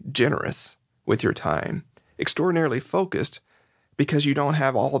 extraordinarily generous with your time, extraordinarily focused, because you don't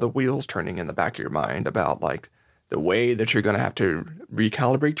have all the wheels turning in the back of your mind about like the way that you're going to have to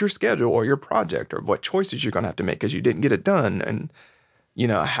recalibrate your schedule or your project, or what choices you're going to have to make because you didn't get it done, and you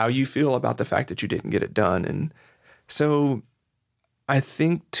know how you feel about the fact that you didn't get it done. And so I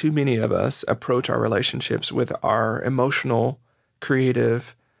think too many of us approach our relationships with our emotional,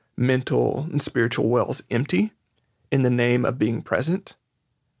 creative, mental, and spiritual wells empty in the name of being present.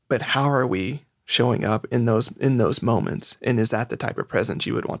 But how are we showing up in those moments? And is that the type of presence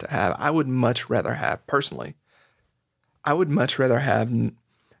you would want to have? I would much rather have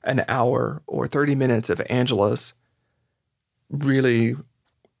an hour or 30 minutes of Angela's really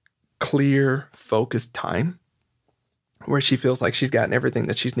clear, focused time where she feels like she's gotten everything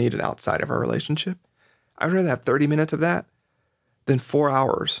that she's needed outside of our relationship. I'd rather have 30 minutes of that than 4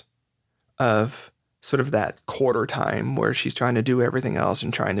 hours of sort of that quarter time where she's trying to do everything else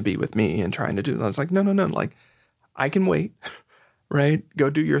and trying to be with me and trying to do. I was like, no. Like, I can wait, right? Go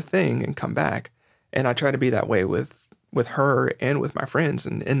do your thing and come back. And I try to be that way with her and with my friends.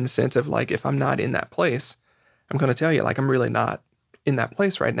 And in the sense of like, if I'm not in that place, I'm going to tell you, like, I'm really not in that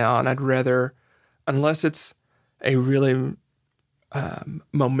place right now. And I'd rather, unless it's a really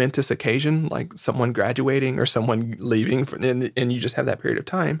momentous occasion, like someone graduating or someone leaving, and you just have that period of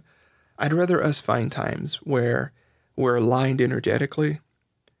time, I'd rather us find times where we're aligned energetically,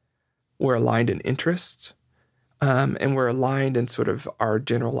 we're aligned in interests, and we're aligned in sort of our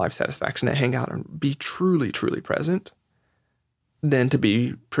general life satisfaction to hang out and be truly, truly present, than to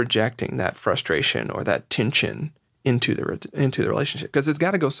be projecting that frustration or that tension into the relationship, because it's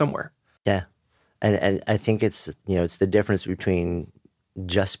got to go somewhere. Yeah. And I think it's the difference between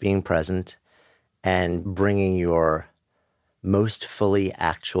just being present and bringing your most fully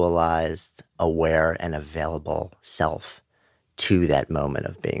actualized, aware, and available self to that moment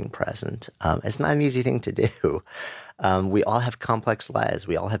of being present. It's not an easy thing to do. We all have complex lives.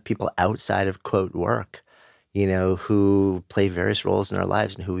 We all have people outside of, quote, work, who play various roles in our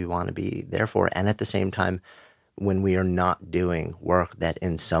lives and who we want to be there for. And at the same time, when we are not doing work that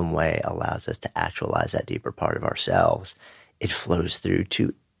in some way allows us to actualize that deeper part of ourselves, it flows through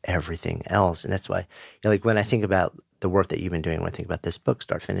to everything else. And that's why, like when I think about the work that you've been doing, when I think about this book,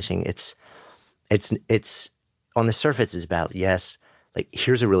 Start Finishing, it's on the surface, it's about, yes, like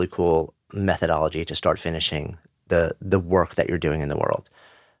here's a really cool methodology to start finishing the work that you're doing in the world.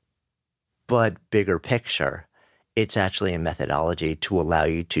 But bigger picture, it's actually a methodology to allow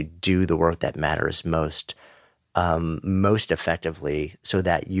you to do the work that matters most effectively, so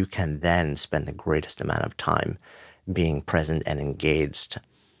that you can then spend the greatest amount of time being present and engaged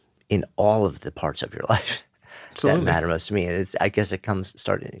in all of the parts of your life that matter most to me. And I guess it comes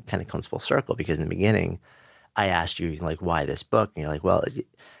full circle, because in the beginning, I asked you, like, why this book? And you're like, well,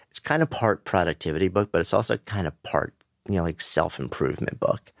 it's kind of part productivity book, but it's also kind of part, like self-improvement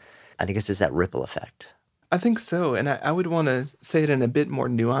book. I think it's just that ripple effect. I think so. And I would want to say it in a bit more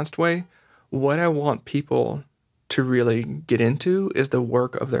nuanced way. What I want people to really get into is the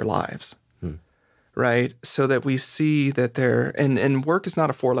work of their lives, right? So that we see that and work is not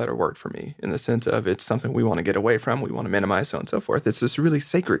a 4-letter word for me, in the sense of it's something we want to get away from, we want to minimize, so on and so forth. It's this really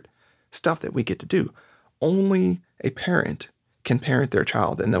sacred stuff that we get to do. Only a parent can parent their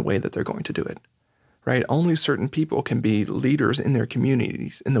child in the way that they're going to do it, right? Only certain people can be leaders in their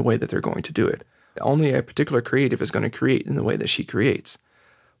communities in the way that they're going to do it. Only a particular creative is going to create in the way that she creates.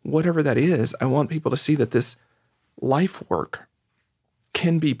 Whatever that is, I want people to see that this life work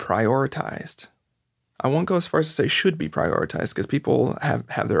can be prioritized. I won't go as far as to say should be prioritized, because people have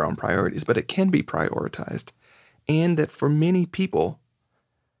their own priorities, but it can be prioritized. And that for many people,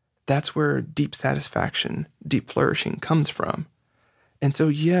 that's where deep satisfaction, deep flourishing comes from. And so,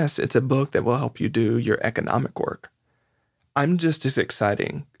 yes, it's a book that will help you do your economic work. I'm just as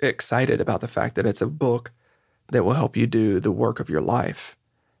excited about the fact that it's a book that will help you do the work of your life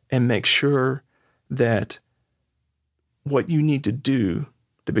and make sure that what you need to do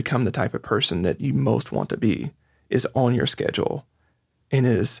to become the type of person that you most want to be is on your schedule and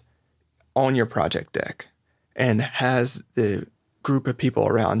is on your project deck and has the group of people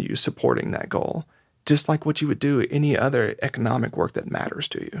around you supporting that goal, just like what you would do any other economic work that matters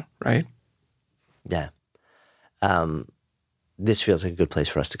to you, right? Yeah. This feels like a good place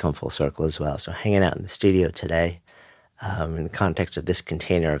for us to come full circle as well. So hanging out in the studio today, in the context of this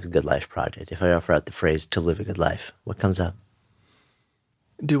container of the Good Life Project, if I offer out the phrase to live a good life, what comes up?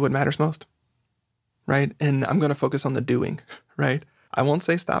 Do what matters most, right? And I'm going to focus on the doing, right? I won't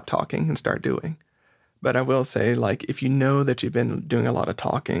say stop talking and start doing, but I will say, like, if you know that you've been doing a lot of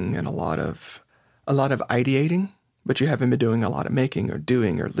talking and a lot of ideating, but you haven't been doing a lot of making or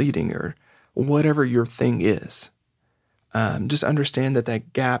doing or leading or whatever your thing is, just understand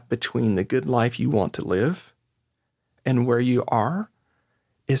that gap between the good life you want to live and where you are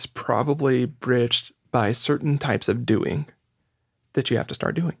is probably bridged by certain types of doing that you have to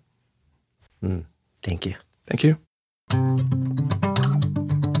start doing. Thank you. Thank you.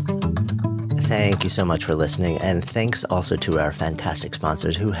 Thank you so much for listening, and thanks also to our fantastic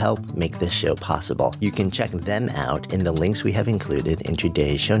sponsors who help make this show possible. You can check them out in the links we have included in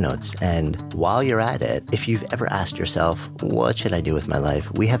today's show notes. And while you're at it, if you've ever asked yourself, what should I do with my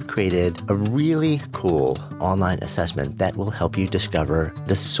life? We have created a really cool online assessment that will help you discover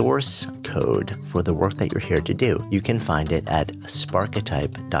the source code for the work that you're here to do. You can find it at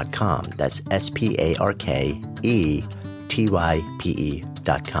sparketype.com. That's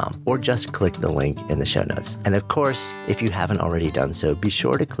SPARKETYPE.com, or just click the link in the show notes. And of course, if you haven't already done so, be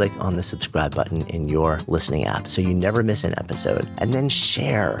sure to click on the subscribe button in your listening app so you never miss an episode. And then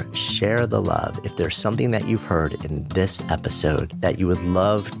share the love. If there's something that you've heard in this episode that you would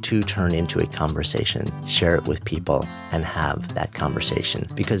love to turn into a conversation, share it with people and have that conversation.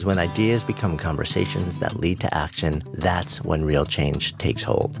 Because when ideas become conversations that lead to action, that's when real change takes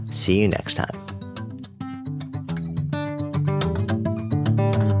hold. See you next time.